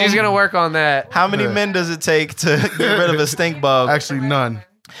the room. She's gonna work on that. How many men does it take to get rid of a stink bug? Actually, none.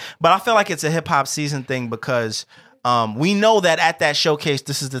 But I feel like it's a hip hop season thing because. We know that at that showcase,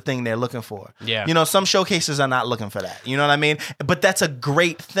 this is the thing they're looking for. Yeah. You know, some showcases are not looking for that. You know what I mean? But that's a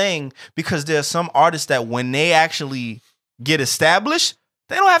great thing because there's some artists that when they actually get established,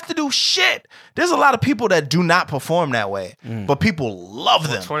 They don't have to do shit. There's a lot of people that do not perform that way, but people love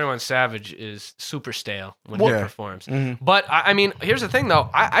them. 21 Savage is super stale when he performs. But I mean, here's the thing though.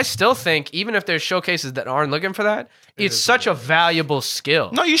 I still think even if there's showcases that aren't looking for that, it's such a valuable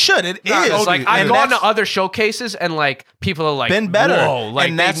skill. No, you should. It is. It's like I've gone to other showcases and like people are like, been better. Whoa, like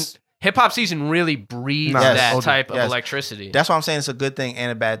and that's hip hop season really breeds that type of electricity. That's why I'm saying it's a good thing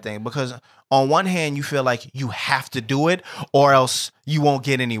and a bad thing, because on one hand you feel like you have to do it or else you won't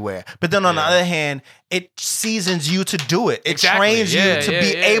get anywhere. But then on the other hand, it seasons you to do it. It trains you to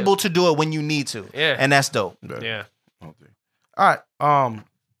be able to do it when you need to. Yeah. And that's dope. Yeah. Okay. All right.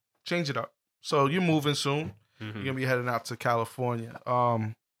 Change it up. So you're moving soon. You're gonna be heading out to California.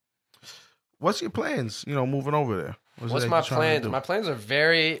 What's your plans? Moving over there. What's my plans? My plans are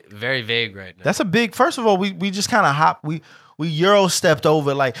very, very vague right now. That's a big. First of all, we just kind of we Euro stepped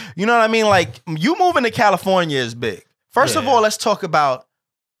over. Like, you know what I mean? Like, you moving to California is big. First of all, let's talk about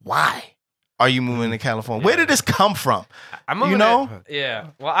why are you moving to California? Where did this come from? I'm moving. Well,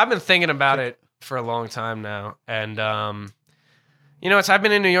 I've been thinking about it for a long time now, and I've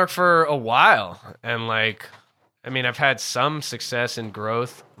been in New York for a while, and like, I mean, I've had some success and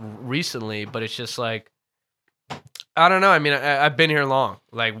growth recently, but it's just like, I don't know. I mean, I've been here long.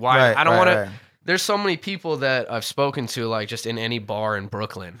 Like, why? I don't want to. There's so many people that I've spoken to, like, just in any bar in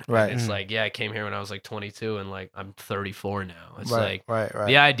Brooklyn. Right. It's like, I came here when I was like 22, and like I'm 34 now. It's like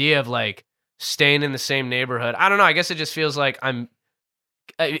the idea of like staying in the same neighborhood. I don't know. I guess it just feels like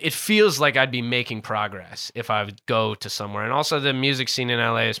it feels like I'd be making progress if I would go to somewhere. And also, the music scene in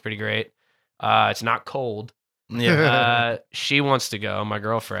LA is pretty great. It's not cold. Yeah. She wants to go, my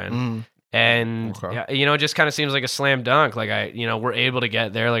girlfriend. And it just kind of seems like a slam dunk. Like we're able to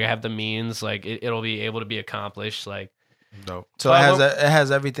get there. Like I have the means. Like it'll be able to be accomplished. Like, dope. So it has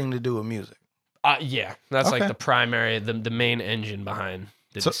everything to do with music. Yeah, that's like the primary, the main engine behind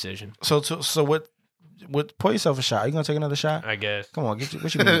the decision. So what? Pour yourself a shot. Are you gonna take another shot? I guess. Come on,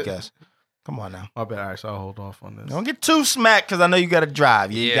 what's your meat guess? Come on now. I bet. All right, so I'll hold off on this. Don't get too smacked because I know you got to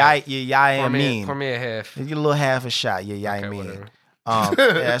drive. Yai and mean. Pour me a half. You get a little half a shot. Yai and mean. Whatever.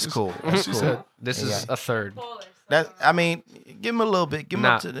 That's cool. That's cool. This is a third. I mean, give him a little bit. Give him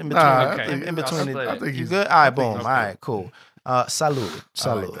up to in between. In between. I think you good? All right, boom. All right, cool. Salute.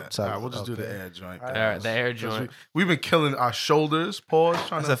 All right, we'll just do the air joint. All right, the air joint. We've been killing our shoulders. Pause.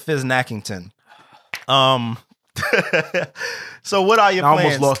 That's a Fizz-Nackington. So what are your plans? I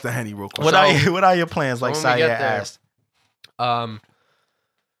almost lost the Henny real quick. What are your plans? Like Saya asked. Probably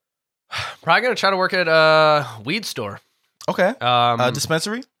gonna try to work at a weed store. Okay.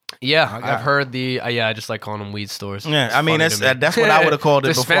 Dispensary? Yeah, I've heard I just like calling them weed stores. Yeah, I mean that's what I would have called it.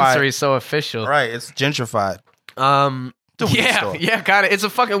 Dispensary is so official. Right, it's gentrified. Yeah, got it. It's a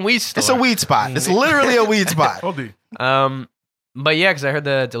fucking weed store. It's a weed spot. It's literally a weed spot. But yeah, because I heard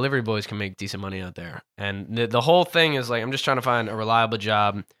the delivery boys can make decent money out there, and the whole thing is like I'm just trying to find a reliable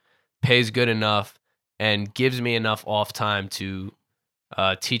job, pays good enough, and gives me enough off time to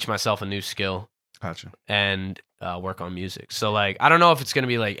teach myself a new skill. Gotcha. And work on music. So like I don't know if it's gonna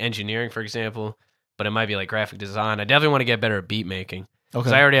be like engineering, for example, but it might be like graphic design. I definitely want to get better at beat making. Okay.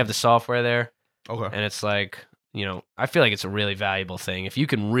 Because I already have the software there. Okay. And it's like, I feel like it's a really valuable thing. If you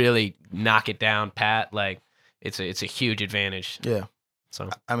can really knock it down pat, like it's a huge advantage. Yeah. So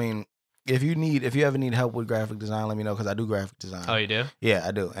I mean, if you ever need help with graphic design, let me know because I do graphic design. Oh, you do? Yeah, I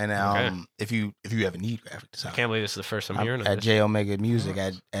do. And if you ever need graphic design, I can't believe this is the first I'm hearing of at this. jomegamusic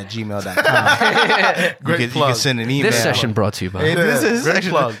at gmail.com. Great plug. You can send an email. This session brought to you by.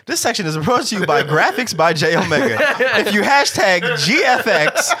 This section is brought to you by Graphics by J Omega. If you hashtag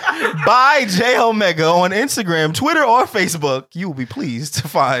GFX by J Omega on Instagram, Twitter, or Facebook, you will be pleased to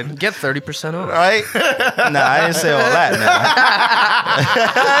find get 30% off. Right? Nah, I didn't say all that. Now.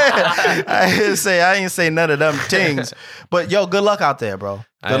 I didn't say none of them things. But yo, good luck out there, bro.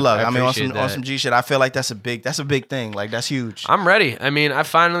 Good luck. I mean, on some G shit. I feel like that's a big thing. Like that's huge. I'm ready. I mean, I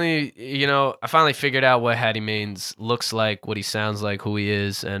finally figured out what Hattie Maines looks like, what he sounds like, who he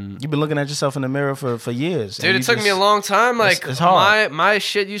is, and you've been looking at yourself in the mirror for years. Dude, it took me a long time. Like it's hard. My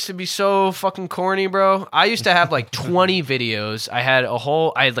shit used to be so fucking corny, bro. I used to have like 20 videos. I had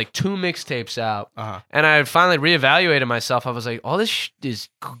like 2 mixtapes out, and I finally reevaluated myself. I was like, all this is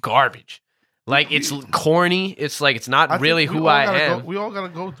garbage. Like it's corny. It's like it's not really who I am. We all gotta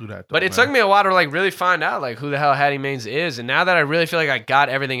go through that. But it took me a while to like really find out like who the hell Hattie Maines is. And now that I really feel like I got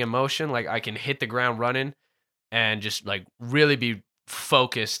everything in motion, like I can hit the ground running and just like really be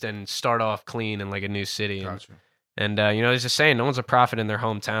focused and start off clean in like a new city. Gotcha. And there's a saying, no one's a prophet in their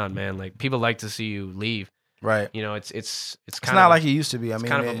hometown, man. Like people like to see you leave. Right. It's not like it used to be. I mean,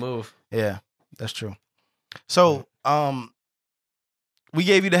 kind of a move. Yeah, that's true. So, we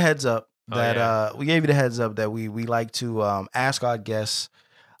gave you the heads up that we like to ask our guests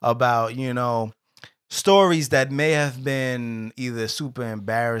about, stories that may have been either super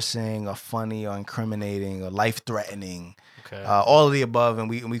embarrassing or funny or incriminating or life-threatening. Okay. All of the above, and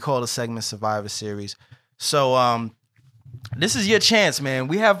we call the segment Survivor Series. So this is your chance, man.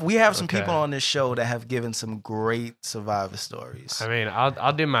 We have some people on this show that have given some great Survivor stories. I mean,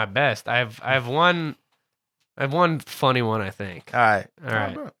 I'll do my best. I have one funny one, I think. All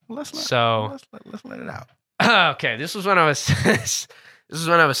right. Let's let it out. Okay, this was when I was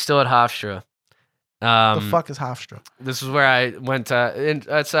still at Hofstra. The fuck is Hofstra? This is where I went to.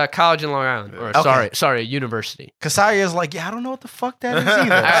 It's a college in Long Island. Or sorry, university. Kasaya is like, I don't know what the fuck that is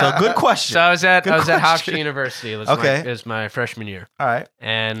either. So good question. So I was at Hofstra University. It was my freshman year. All right.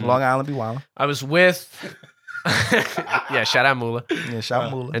 And Long Island be wild. I was with. Yeah, shout out Mula. Yeah, shout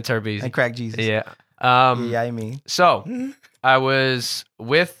out Mula and Turbies and Crack Jesus. Yeah. I mean. So I was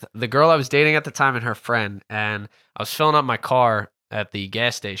with the girl I was dating at the time and her friend, and I was filling up my car at the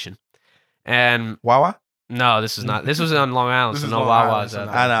gas station. And Wawa? No, this is not. This was on Long Island, so no Wawas.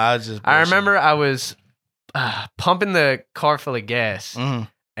 I know. I was just. I remember I was pumping the car full of gas,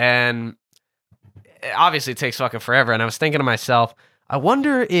 and obviously it takes fucking forever. And I was thinking to myself, I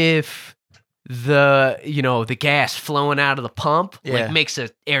wonder if the gas flowing out of the pump makes an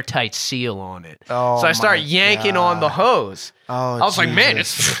airtight seal on it. So I start yanking on the hose. I was like, man,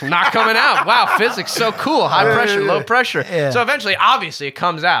 it's not coming out. Wow, physics so cool. High pressure, low pressure. Yeah. So eventually, obviously, it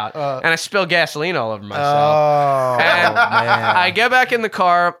comes out, and I spill gasoline all over myself. And I get back in the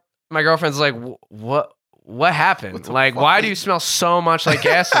car. My girlfriend's like, what happened? Like, why do you smell so much like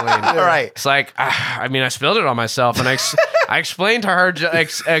gasoline? Right. It's like, I mean, I spilled it on myself, and I explained to her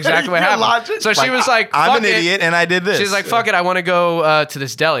exactly what happened. Logic? So she was like, I'm an idiot, and I did this. She's like, fuck it, I want to go to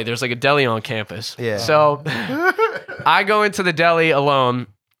this deli. There's like a deli on campus. Yeah. So I go into the deli alone.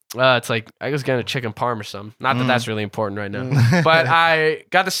 It's like, I was getting a chicken parm or something. Not that that's really important right now. But I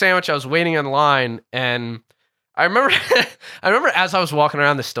got the sandwich. I was waiting in line, and I remember as I was walking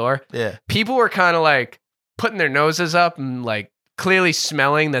around the store, people were kind of like putting their noses up and like clearly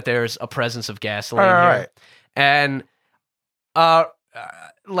smelling that there's a presence of gasoline here. Right. And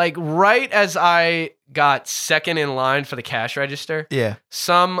like right as I got second in line for the cash register,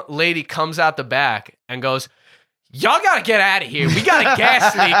 some lady comes out the back and goes, y'all gotta get out of here. We got a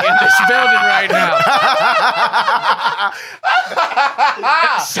gas leak in this building right now.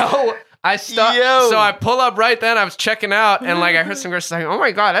 So I stop. So I pull up right then. I was checking out, and like I heard some girls saying, "Oh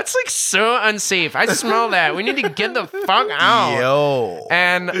my god, that's like so unsafe. I smell that. We need to get the fuck out."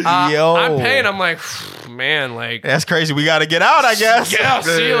 And I'm paying. I'm like, man, like that's crazy. We gotta get out, I guess. Yeah,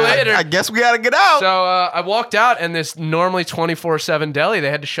 see you later. I guess we gotta get out. So I walked out, and this normally 24/7 deli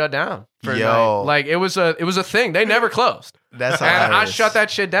they had to shut down for a night. Like it was a thing. They never closed. That's hilarious. And I shut that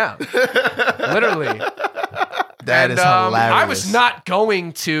shit down. Literally. That is hilarious. I was not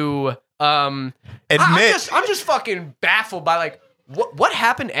going to admit. I'm just fucking baffled by like what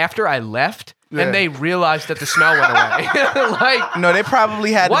happened after I left and they realized that the smell went away. Like, no, they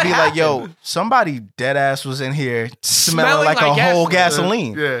probably had to be like, yo, somebody dead ass was in here smelling like a whole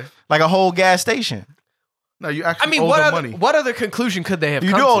gasoline. Yeah. Like a whole gas station. No, you actually owe them money. What other conclusion could they have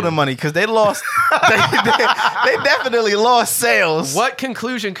come to? You do owe them money because they lost. they definitely lost sales. What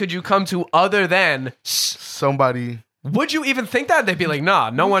conclusion could you come to other than somebody? Would you even think that? They'd be like, nah,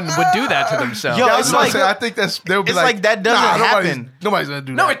 no one would do that to themselves. Yo, it's like, I think they'll be like that doesn't happen. Nobody's gonna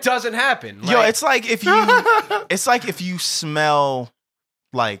do that. No, it doesn't happen. Yo, it's like if you smell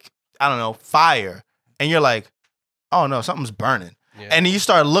like, I don't know, fire, and you're like, oh no, something's burning. Yeah. And then you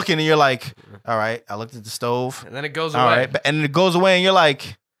start looking and you're like, all right, I looked at the stove. And then it goes away. All right, and then it goes away and you're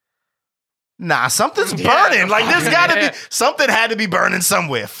like, nah, something's burning. Like there's gotta be, something had to be burning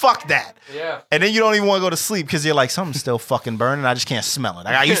somewhere. Fuck that. Yeah. And then you don't even want to go to sleep because you're like, something's still fucking burning. I just can't smell it.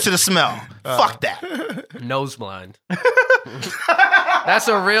 I got used to the smell. Fuck that. Nose blind. That's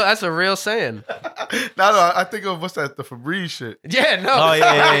a real saying. No, I think of what's that, the Febreze shit. Yeah, no. Oh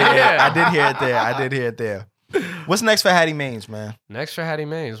yeah. I did hear it there. What's next for Hattie Maines, man? Next for Hattie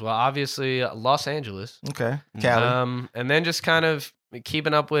Maines? Well, obviously Los Angeles. Okay. Cali. And then just kind of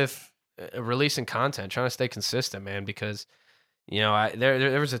keeping up with releasing content, trying to stay consistent, man, because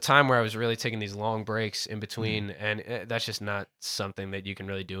there was a time where I was really taking these long breaks in between, and that's just not something that you can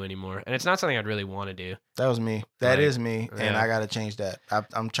really do anymore. And it's not something I'd really want to do. That was me. That is me, and I got to change that.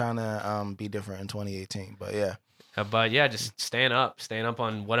 I'm trying to be different in 2018, but yeah. But yeah, just staying up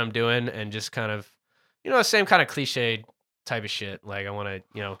on what I'm doing, and just kind of, the same kind of cliche type of shit. Like I want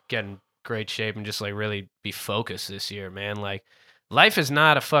to, get in great shape and just like really be focused this year, man. Like life is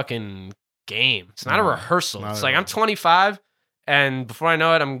not a fucking game. It's not a rehearsal. It's like I'm 25. And before I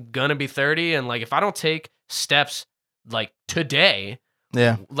know it, I'm gonna be 30. And like, if I don't take steps like today,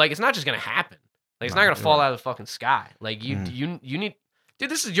 like it's not just gonna happen. Like it's not gonna fall out of the fucking sky. Like you need, dude.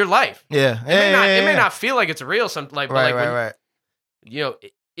 This is your life. Yeah. It may not feel like it's real. Something like, right. You know,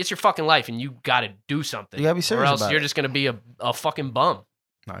 it's your fucking life, and you got to do something. You gotta be serious or else about you're it. just gonna be a fucking bum.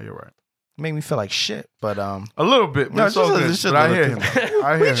 No, you're right. Make me feel like shit, but a little bit. No, It's all good. But I hear him.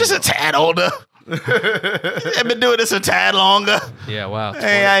 I hear we're just a tad older. I've been doing this a tad longer. Yeah, wow.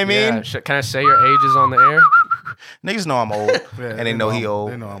 Hey, I mean, can I say your ages on the air? Niggas know I'm old, and they know he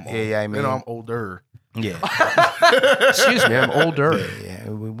old. They know I'm old. Yeah, I mean, they know I'm older. Yeah. Excuse me, I'm older. Yeah.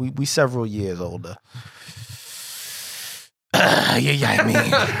 We several years older. Yeah, I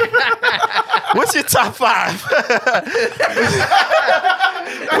mean, what's your top 5?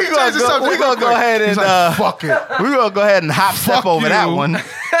 we gonna go ahead and fuck it. we gonna go ahead and hop step over that one.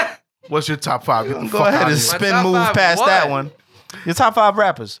 What's your top 5? Go ahead and spin moves past that one. Your top 5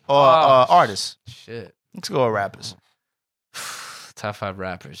 rappers or artists. Shit. Let's go with rappers. Top 5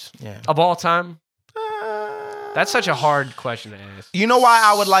 rappers. Yeah. Of all time? That's such a hard question to ask. You know why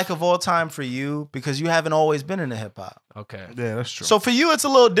I would like of all time for you? Because you haven't always been into hip hop. Okay. Yeah, that's true. So for you, it's a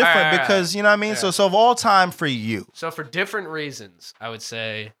little different All right. because, you know what I mean? So of all time for you. So for different reasons, I would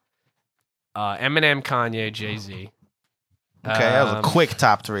say Eminem, Kanye, Jay-Z. Okay, that was a quick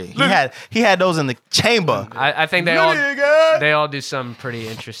top 3. He had those in the chamber. I think they all do something pretty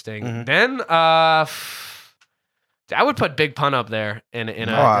interesting. Mm-hmm. Then I would put Big Pun up there in a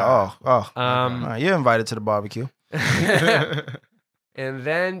All right, you're invited to the barbecue. And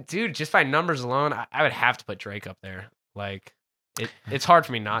then, dude, just by numbers alone, I would have to put Drake up there. Like, it's hard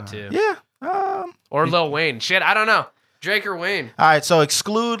for me not to. Yeah. Or Lil Wayne. Shit, I don't know. Drake or Wayne. All right, so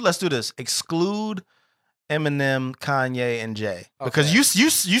let's do this. Exclude Eminem, Kanye, and Jay. Because you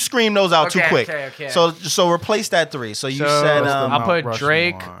screamed those out too quick. Okay. So replace that 3. So you said I'll put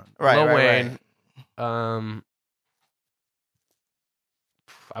Drake, Lil Wayne.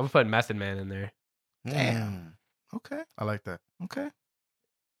 I would put Method Man in there. Damn. Okay. I like that. Okay.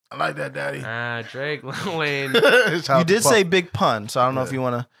 I like that, Daddy. Drake, Lil Wayne. You did say Big Pun, so I don't know if you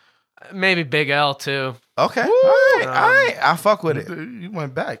want to. Maybe Big L too. Okay. All right. I fuck with it. You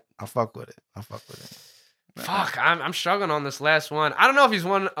went back. I fuck with it. Fuck, I'm struggling on this last one. I don't know if he's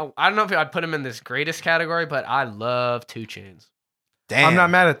one. I don't know if I'd put him in this greatest category, but I love 2 Chainz. Damn. I'm not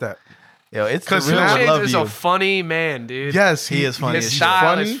mad at that. Yo, it's because 2 Chainz is a funny man, dude. Yes, he is funny. His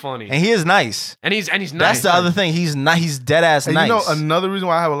style is funny, and he is nice. And he's nice. That's the other thing. He's dead ass and nice. You know, another reason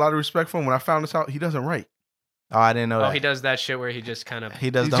why I have a lot of respect for him. When I found this out, he doesn't write. Oh, I didn't know that. He does that shit where he just kind of he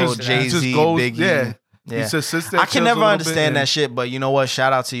does the whole Jay-Z, Biggie. Yeah. He just sits there. I can never understand that shit, but you know what?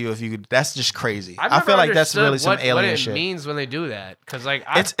 Shout out to you if you could. That's just crazy. I feel like that's really some alien shit. What it means when they do that, because like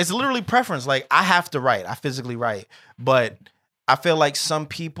it's literally preference. Like I have to write, I physically write, but I feel like some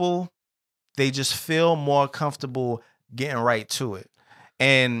people they just feel more comfortable getting right to it,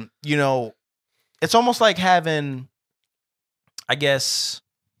 and you know, it's almost like having, I guess,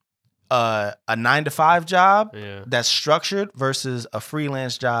 a 9-to-5 job that's structured versus a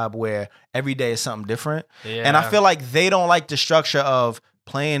freelance job where every day is something different. Yeah. And I feel like they don't like the structure of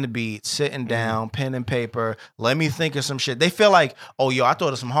playing the beat, sitting down, pen and paper, let me think of some shit. They feel like, oh, yo, I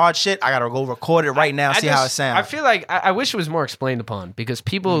thought of some hard shit. I got to go record it right now, see how it sounds. I feel like I wish it was more explained upon because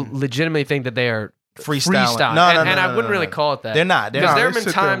people legitimately think that they are freestyling. No, I wouldn't really call it that. They're not. Because there have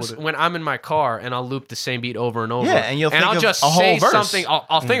been times when I'm in my car and I'll loop the same beat over and over. Yeah, and I'll just a whole say verse. Something.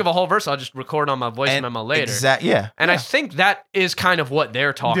 I'll think of a whole verse. I'll just record on my voice memo later. Exactly. Yeah. And I think that is kind of what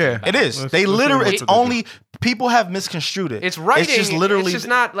they're talking about. It is. They literally. It's only people have misconstrued it. It's writing. It's just literally. It's just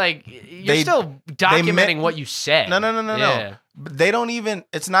not like you're still documenting what you said. No. They don't even.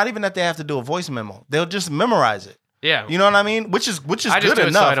 It's not even that they have to do a voice memo. They'll just memorize it. Yeah. You know what I mean? Which is good I just do enough.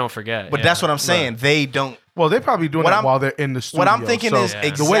 It so I don't forget. But that's what I'm saying. They don't. Well, they're probably doing that while they're in the studio. What I'm thinking is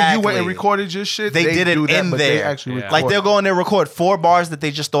the way you went and recorded your shit. They did it do that, in but there. They actually like they'll go in there, record 4 bars that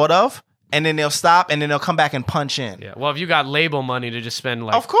they just thought of, and then they'll stop, and then they'll come back and punch in. Yeah. Well, if you got label money to just spend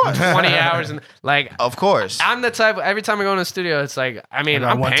like of course 20 hours and like of course I'm the type. Every time I go in the studio, it's like I'm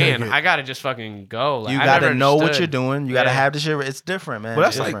paying. I gotta just fucking go. Like, you gotta know what you're doing. You gotta have the shit. It's different, man.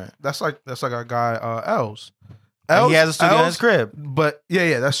 But that's like our guy Els. He has a studio in his crib. But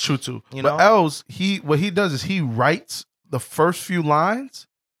yeah, that's true too. You but know? Els, what he does is he writes the first few lines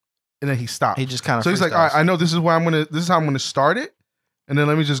and then he stops. He just kind of so he's like, all right, I know this is how I'm gonna start it, and then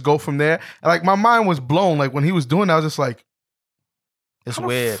let me just go from there. And like my mind was blown. Like when he was doing that, I was just like, it's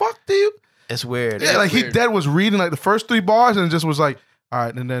weird. The fuck do you? It's weird. Yeah, like weird. He was reading like the first 3 bars and just was like, all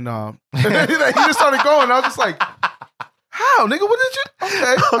right, and then he just started going. I was just like, How, nigga? What did you?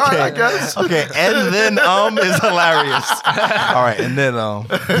 Okay. All right, I guess. Okay, and then is hilarious. All right, and then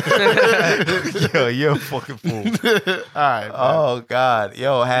Yo, you're a fucking fool. All right. Man. Oh God,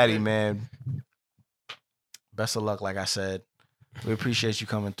 yo, Hattie, man. Best of luck, like I said. We appreciate you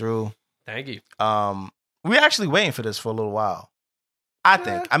coming through. Thank you. We're actually waiting for this for a little while. I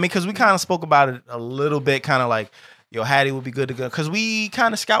think. I mean, because we kind of spoke about it a little bit, kind of like, yo, Hattie would be good to go. Because we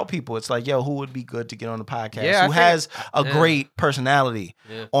kind of scout people. It's like, yo, who would be good to get on the podcast? Yeah, who has a great personality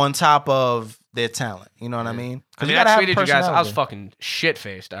on top of their talent. You know what I mean? I mean, I tweeted you guys. I was fucking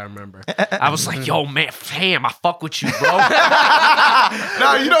shit-faced, I remember. I was like, yo, man, fam, I fuck with you, bro. No,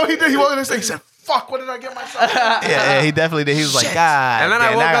 you know what he did? He walked in and said, fuck, what did I get myself? Yeah, he definitely did. He was like, God. And then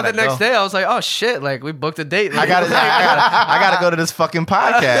I woke up the next day. I was like, oh shit, like we booked a date. I gotta go to this fucking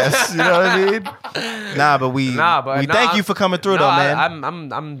podcast. You know what I mean? But we thank you for coming through, though,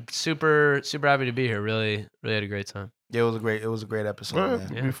 man. I'm super happy to be here. Really had a great time. Yeah, it was a great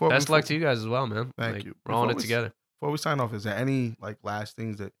episode, man. Yeah. Best luck to you guys as well, man. Thank you. We're all in it together. Before we sign off, is there any last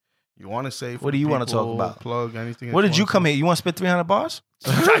things that you want to say? What do you want to talk about? Plug anything? What did you come here? You want to spit 300 bars?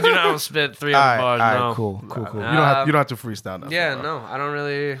 I do not want to spit 300 bars. All right, no. Cool. You don't have to freestyle now. Yeah, no, I don't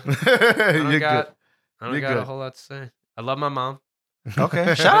really. I don't got a whole lot to say. I love my mom.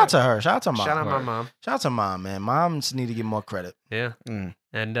 Okay, shout out to her. Shout out to mom. Shout out my mom. Shout out to mom, man. Moms need to get more credit. Yeah.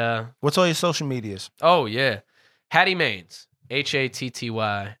 And what's all your social medias? Oh yeah, Hattie Maines.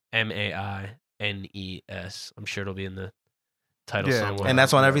 HATTYMAINES. I'm sure it'll be in the title somewhere. And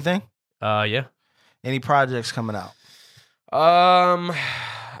that's on everything? Yeah. Any projects coming out? I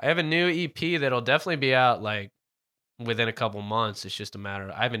have a new EP that'll definitely be out like within a couple months. It's just a matter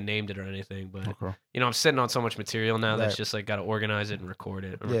of, I haven't named it or anything, but you know, I'm sitting on so much material now that's just like got to organize it and record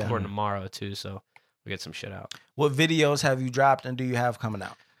it. I'm recording tomorrow too, so we get some shit out. What videos have you dropped and do you have coming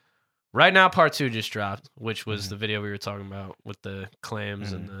out? Right now, part 2 just dropped, which was the video we were talking about with the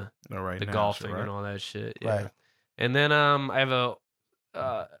clams and the golfing and all that shit. Yeah. Right. And then I have a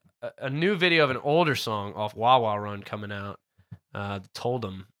new video of an older song off Wawa Run coming out, the Told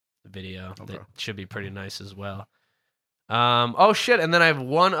 'Em video that should be pretty nice as well. Oh shit! And then I have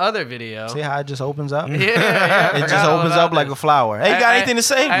one other video. See how it just opens up? Yeah, it just opens up like a flower. Hey, you got anything to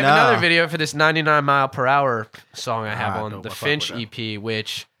say? I have another video for this 99 Mile Per Hour song I have on the Finch EP,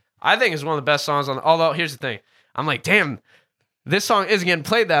 which I think is one of the best songs on. Although here's the thing, I'm like, damn, this song isn't getting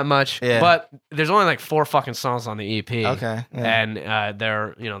played that much. Yeah. But there's only like 4 fucking songs on the EP. Okay. Yeah. And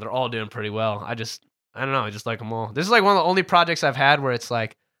they're all doing pretty well. I don't know. I just like them all. This is like one of the only projects I've had where it's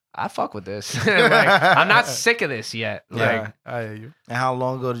like, I fuck with this. Like, I'm not sick of this yet. Like, I hear you. And how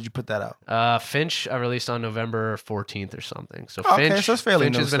long ago did you put that out? Finch, I released on November 14th or something. So Finch, so it's fairly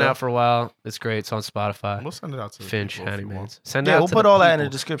Finch has been out for a while. It's great. It's on Spotify. We'll send it out to Finch, Hattie Maines. Send it out. We'll put all that in the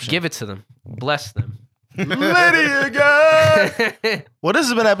description. Give it to them. Bless them. Lydia, God. Well, this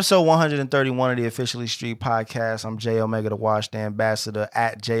has been episode 131 of the Officially Street Podcast. I'm J Omega, the Wash the Ambassador,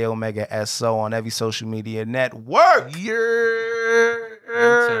 at J Omega SO on every social media network.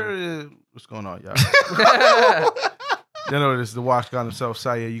 What's going on, y'all? You know, this is the Wash God himself,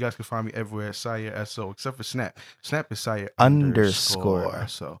 Sire. You guys can find me everywhere, Sire SO, except for Snap. Snap is Sire _SO.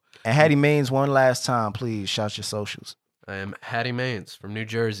 So, and Hattie Maines, one last time, please shout your socials. I am Hattie Maines from New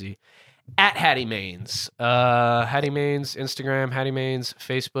Jersey. At Hattie Maines. Hattie Maines, Instagram, Hattie Maines,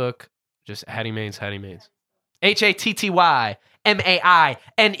 Facebook, just Hattie Maines, Hattie Maines.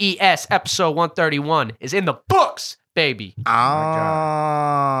 HATTYMAINES, episode 131 is in the books, baby. AKA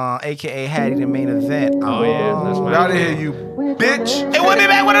Hattie the Maine Event. Oh, yeah. That's my out of here, you bitch. Hey, we'll be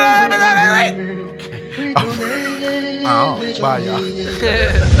back with another. Bye, y'all.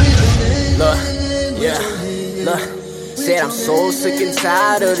 Look. Said I'm so sick and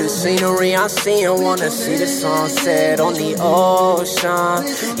tired of the scenery I'm seeing. Wanna see the sunset on the ocean.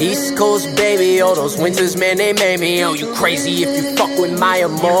 East Coast, baby, all those winters, man, they made me. Oh, you crazy if you fuck with my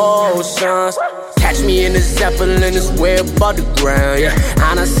emotions. Catch me in the Zeppelin, it's way above the ground, yeah.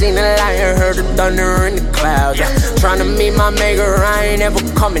 I done seen the lightning, heard the thunder in the clouds, yeah. Tryna meet my maker, I ain't ever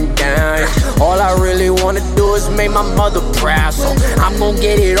coming down, yeah. All I really wanna do is make my mother proud, so I'm gon'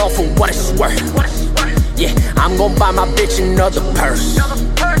 get it all for what it's worth. Yeah, I'm gon' buy my bitch another purse.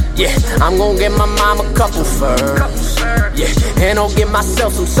 Yeah, I'm gon' get my mom a couple furs. Yeah, and I'll get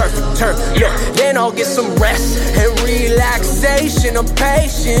myself some surf and turf. Yeah, then I'll get some rest and relaxation. I'm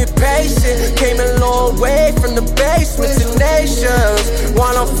patient. Came a long way from the basement to nations.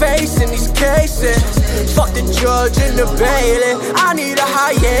 While I'm facing these cases, fuck the judge and the bailiff. I need a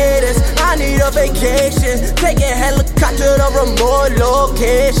hiatus. I need a vacations, taking helicopter to remote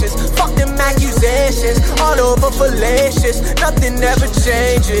locations. Fuck them accusations, all over fallacious. Nothing ever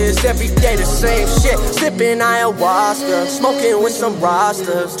changes, every day the same shit. Sipping ayahuasca, smoking with some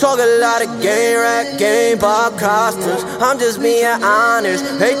rosters. Talk a lot of game rap, game Bob Costas. I'm just being honest,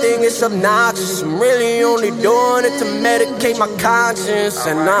 they think it's obnoxious. I'm really only doing it to medicate my conscience.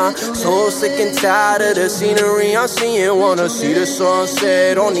 And I'm so sick and tired of the scenery I'm seeing. Wanna see the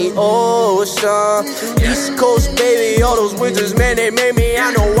sunset on the ocean. East Coast, baby, all those winters, man, they made me.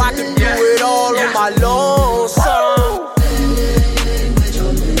 I know I could do it all on my lonesome.